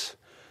surface,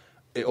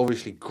 it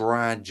obviously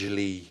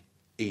gradually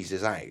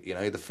eases out. You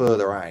know, the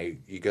further out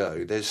you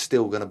go, there's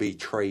still going to be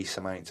trace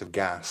amounts of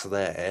gas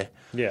there.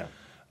 Yeah.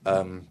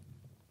 And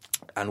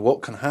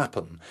what can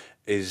happen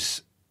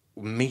is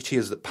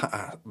meteors that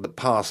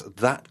pass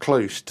that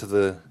close to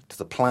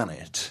the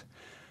planet,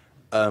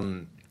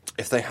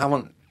 if they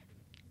haven't,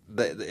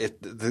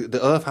 the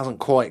Earth hasn't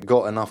quite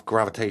got enough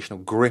gravitational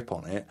grip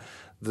on it,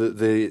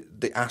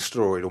 the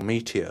asteroid or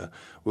meteor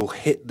will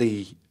hit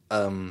the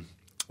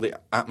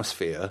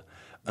atmosphere,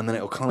 and then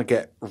it'll kind of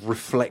get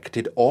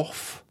reflected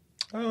off.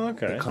 Oh,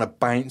 okay. It kind of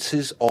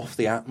bounces off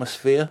the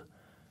atmosphere.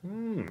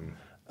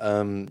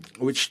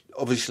 Which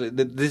obviously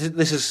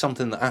this is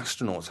something that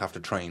astronauts have to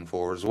train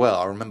for as well.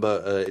 I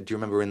remember. Do you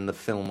remember in the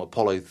film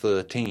Apollo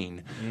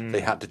 13,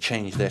 they had to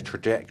change their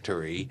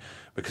trajectory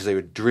because they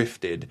were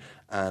drifted,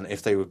 and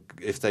if they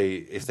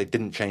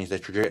didn't change their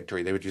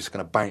trajectory, they were just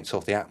going to bounce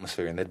off the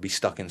atmosphere and they'd be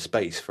stuck in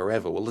space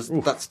forever.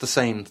 Well, that's the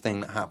same thing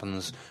that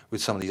happens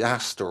with some of these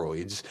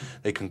asteroids.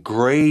 They can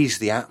graze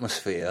the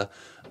atmosphere,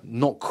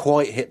 not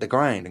quite hit the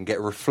ground, and get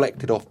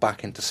reflected off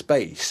back into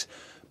space,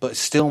 but it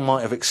still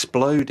might have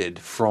exploded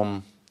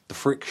from the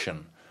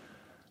friction.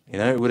 You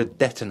know, it would have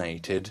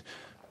detonated.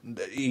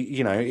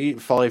 You know,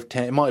 5,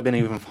 10. It might have been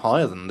even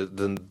higher than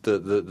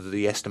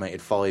the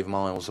estimated 5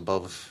 miles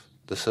above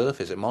the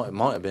surface. It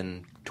might have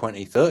been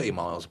 20, 30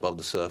 miles above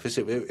the surface.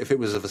 If it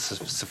was of a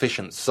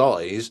sufficient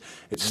size,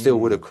 it still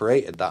would have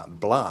created that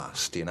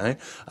blast. You know,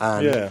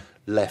 and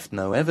left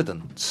no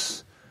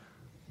evidence.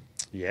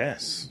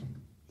 Yes.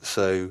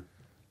 So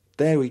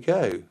there we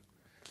go.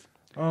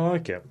 I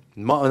like it.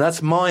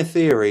 That's my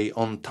theory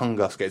on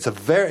Tunguska.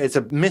 It's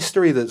a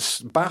mystery that's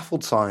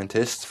baffled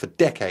scientists for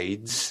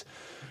decades,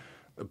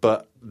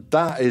 but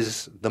that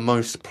is the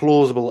most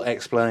plausible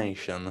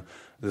explanation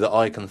that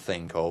I can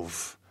think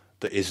of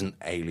that isn't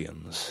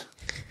aliens.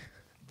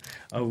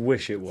 I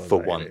wish it was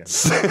for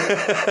aliens.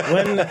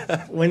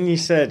 Once. when you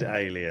said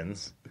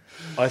aliens,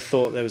 I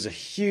thought there was a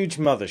huge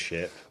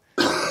mothership,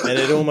 and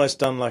it almost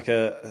done like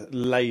a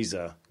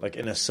laser, like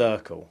in a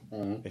circle,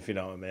 if you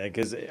know what I mean.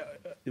 Because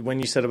when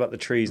you said about the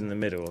trees in the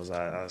middle, I was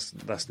like,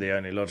 that's the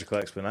only logical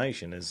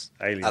explanation is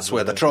aliens. That's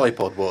where the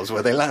tripod was,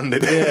 where they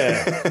landed.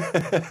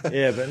 Yeah.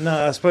 Yeah, but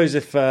no, I suppose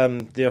if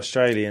the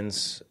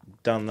Australians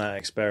done that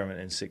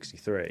experiment in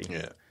 '63,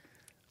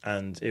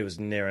 and it was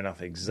near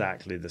enough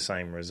exactly the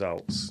same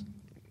results.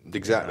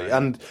 Exactly.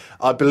 And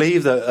I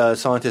believe that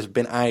scientists have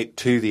been out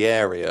to the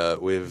area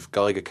with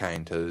Geiger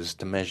counters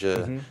to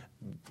measure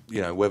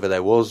whether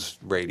there was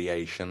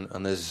radiation,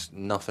 and there's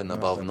nothing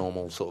above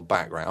normal sort of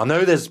background. I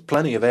know there's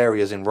plenty of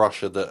areas in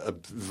Russia that are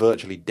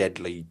virtually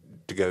deadly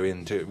to go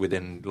into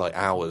within like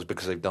hours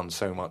because they've done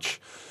so much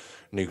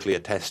nuclear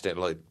testing.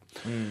 Like,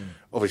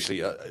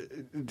 obviously,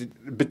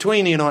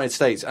 between the United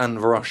States and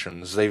the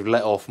Russians, they've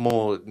let off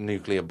more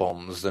nuclear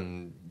bombs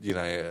than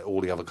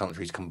all the other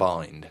countries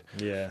combined.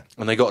 Yeah,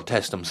 and they got to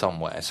test them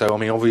somewhere. So I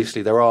mean,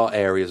 obviously, there are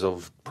areas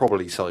of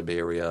probably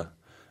Siberia,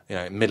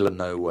 middle of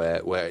nowhere,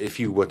 where if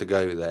you were to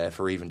go there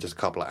for even just a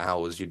couple of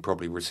hours, you'd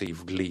probably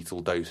receive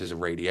lethal doses of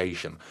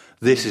radiation.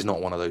 This is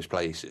not one of those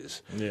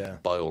places,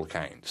 by all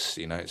accounts.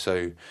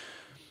 So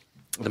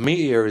the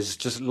meteor is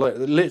just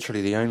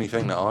literally the only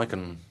thing that I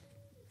can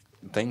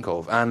think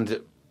of, and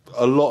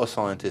a lot of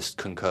scientists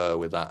concur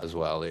with that as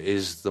well. It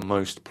is the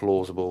most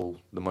plausible,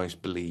 the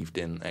most believed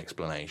in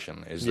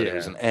explanation, is that it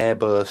was an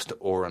airburst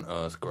or an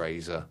Earth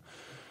grazer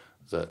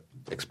that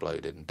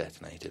exploded and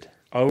detonated.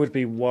 I would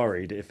be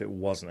worried if it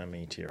wasn't a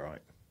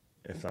meteorite,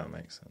 if that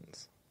makes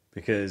sense.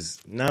 Because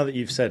now that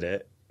you've said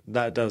it,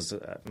 that does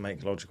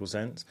make logical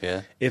sense.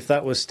 Yeah. If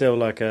that was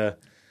still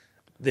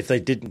if they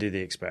didn't do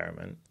the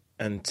experiment,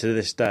 and to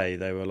this day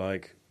they were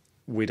like,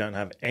 we don't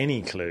have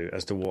any clue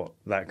as to what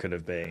that could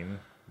have been,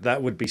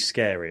 that would be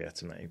scarier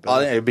to me. But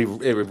I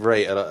think it would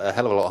rate a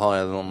hell of a lot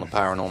higher than on the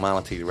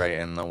paranormality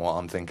rating than what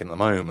I'm thinking at the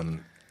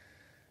moment.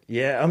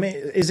 Yeah, I mean,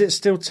 is it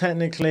still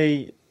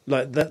technically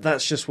like that?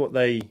 That's just what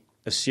they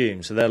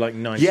assume. So they're like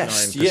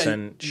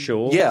 99%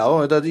 sure.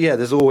 Yeah,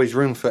 there's always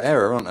room for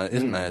error,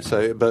 isn't there?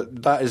 So,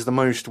 but that is the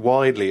most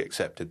widely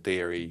accepted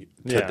theory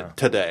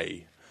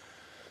today.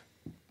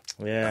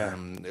 Yeah.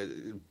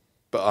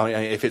 But I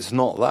mean, if it's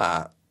not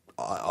that,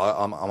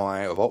 I'm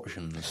out of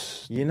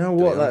options. You know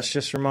what? That's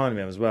just reminded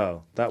me of as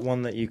well. That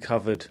one that you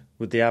covered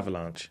with the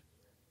avalanche.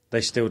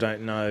 They still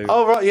don't know.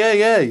 Oh right,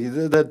 yeah.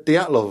 The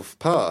Dyatlov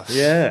Pass.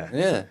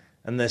 Yeah.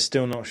 and they're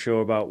still not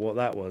sure about what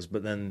that was.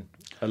 But then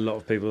a lot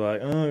of people are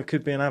like, oh, it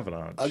could be an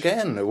avalanche.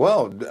 Again,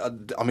 well,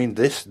 I mean,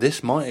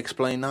 this might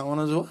explain that one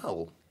as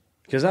well.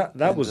 Because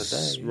that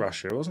was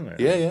Russia, wasn't it?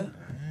 Yeah. It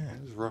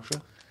was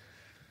Russia.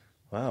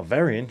 Wow,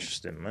 very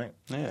interesting, mate.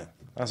 Yeah.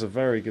 That's a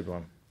very good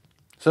one.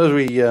 So as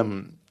we,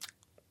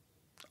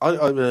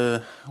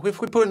 if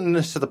we're putting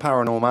this to the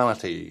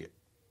paranormality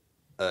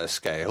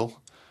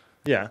scale,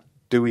 Yeah.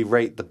 do we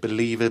rate the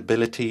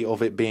believability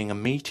of it being a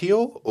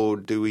meteor, or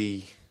do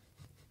we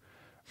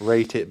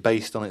rate it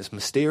based on its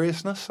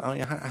mysteriousness? I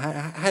mean,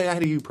 how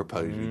do you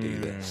propose we do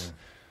this?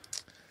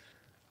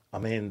 I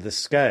mean, the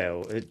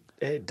scale,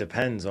 it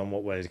depends on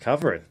what we're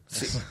covering.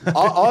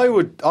 I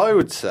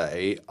would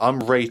say I'm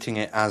rating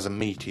it as a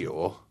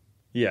meteor,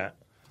 Yeah.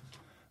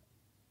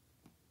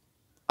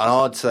 and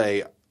I'd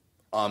say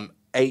I'm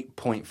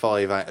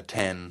 8.5 out of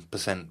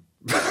 10%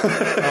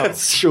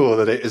 sure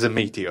that it is a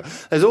meteor.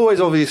 There's always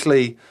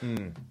obviously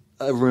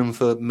a room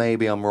for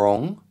maybe I'm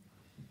wrong,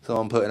 so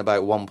I'm putting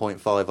about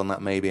 1.5 on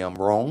that maybe I'm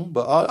wrong,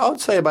 but I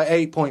would say about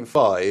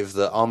 8.5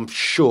 that I'm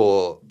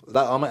sure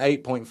that I'm at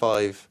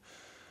 8.5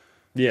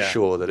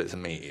 sure that it's a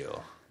meteor.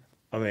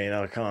 I mean,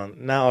 I can't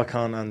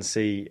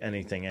unsee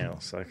anything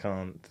else. I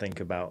can't think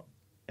about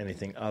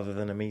anything other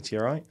than a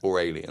meteorite Or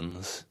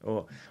aliens.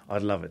 Or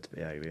I'd love it to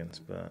be aliens,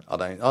 but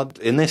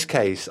In this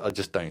case, I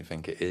just don't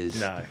think it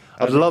is. No,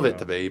 I'd love it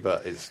to be,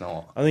 but it's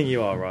not. I think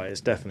you are right.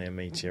 It's definitely a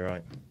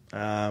meteorite.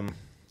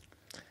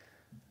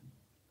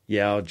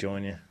 Yeah, I'll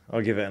join you.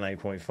 I'll give it an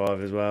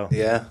 8.5 as well.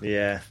 Yeah?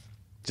 Yeah.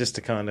 Just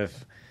to kind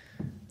of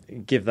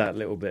give that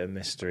little bit of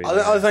mystery.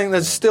 I think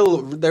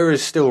there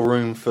is still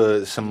room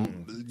for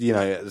some,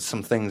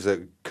 some things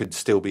that could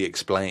still be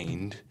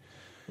explained.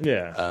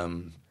 Yeah.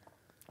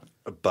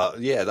 But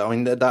yeah, I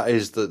mean that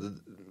is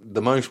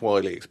the most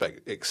widely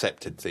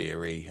accepted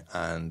theory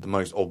and the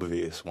most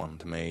obvious one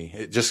to me.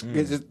 It just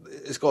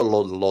it's got a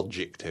lot of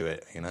logic to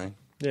it, Yeah,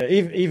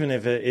 even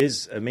if it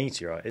is a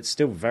meteorite, it's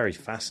still very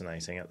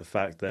fascinating at the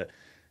fact that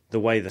the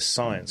way the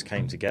science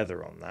came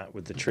together on that,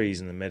 with the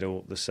trees in the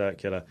middle, the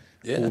circular,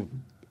 all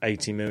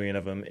 80 million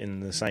of them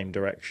in the same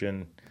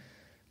direction.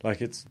 Like,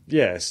 it's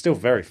still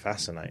very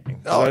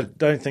fascinating. I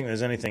don't think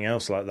there's anything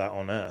else like that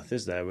on Earth,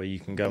 is there, where you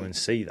can go and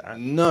see that?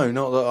 No,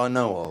 not that I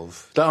know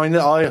of. I mean,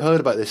 I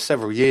heard about this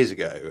several years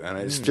ago, and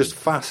it's just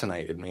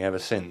fascinated me ever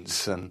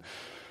since. And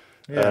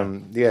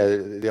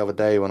the other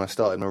day when I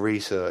started my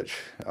research,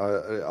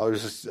 I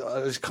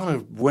just kind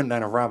of went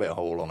down a rabbit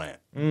hole on it.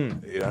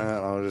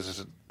 I was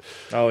just...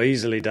 Oh,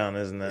 easily done,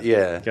 isn't it?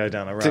 Yeah. Go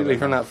down a rabbit Particularly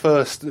hole.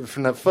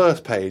 from that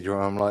first page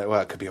where I'm like,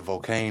 well, it could be a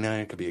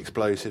volcano, it could be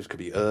explosives, it could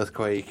be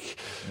earthquake.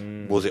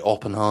 Was it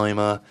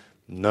Oppenheimer?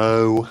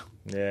 No.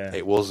 Yeah.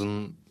 It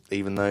wasn't,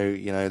 even though,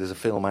 there's a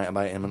film out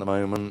about him at the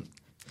moment.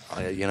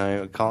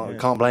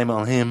 Can't blame it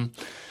on him.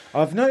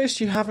 I've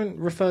noticed you haven't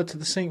referred to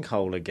the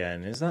sinkhole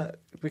again. Is that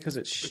because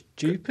it's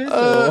stupid?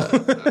 I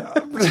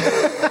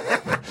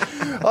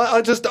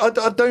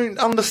don't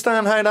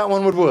understand how that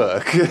one would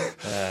work.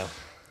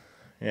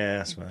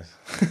 Yeah, I suppose.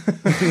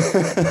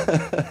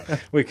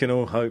 We can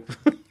all hope.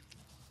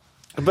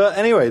 But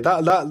anyway,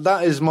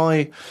 that is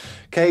my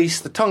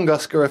case. The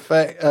Tunguska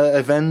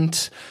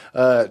event.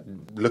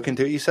 Look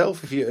into it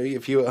yourself if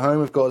you at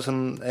home have got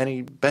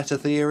any better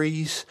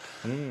theories.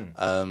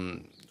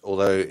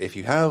 Although if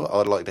you have,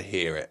 I'd like to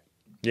hear it.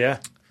 Yeah.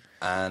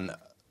 And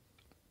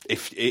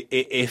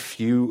if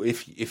you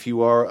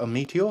are a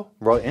meteor,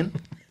 write in.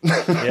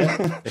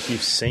 Yeah. If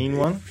you've seen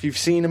one,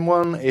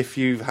 if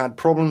you've had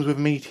problems with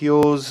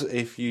meteors,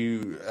 if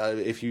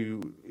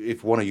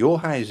one of your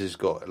houses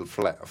got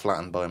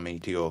flattened by a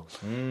meteor,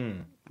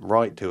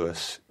 write to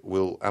us.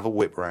 We'll have a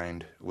whip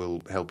round.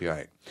 We'll help you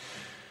out.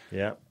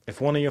 Yeah. If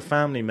one of your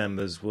family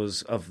members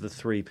was of the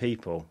 3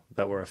 people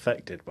that were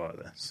affected by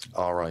this,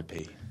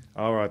 R.I.P.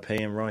 R.I.P.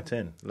 and write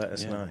in. Let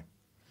us know.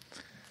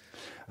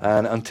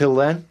 And until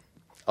then,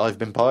 I've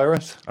been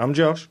Pirate. I'm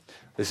Josh.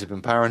 This has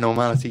been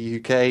Paranormality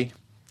UK.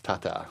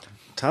 Ta-ta.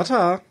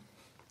 Ta-ta.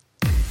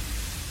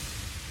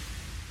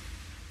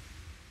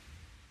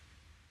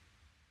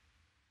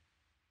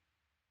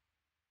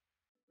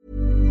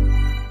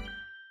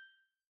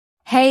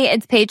 Hey,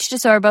 it's Paige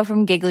DeSorbo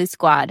from Giggly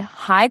Squad.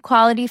 High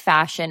quality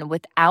fashion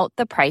without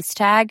the price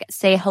tag.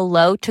 Say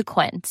hello to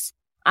Quince.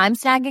 I'm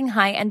snagging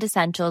high-end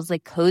essentials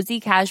like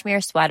cozy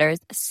cashmere sweaters,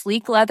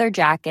 sleek leather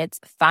jackets,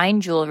 fine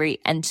jewelry,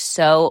 and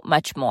so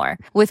much more.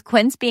 With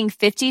Quince being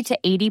 50 to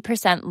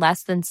 80%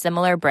 less than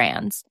similar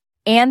brands.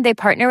 And they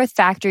partner with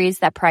factories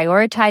that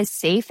prioritize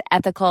safe,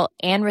 ethical,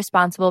 and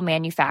responsible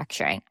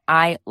manufacturing.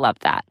 I love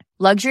that.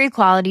 Luxury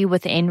quality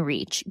within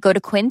reach. Go to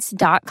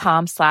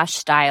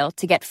quince.com/style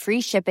to get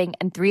free shipping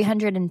and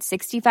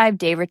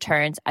 365-day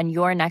returns on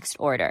your next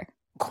order.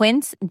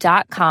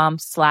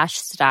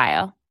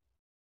 Quince.com/style.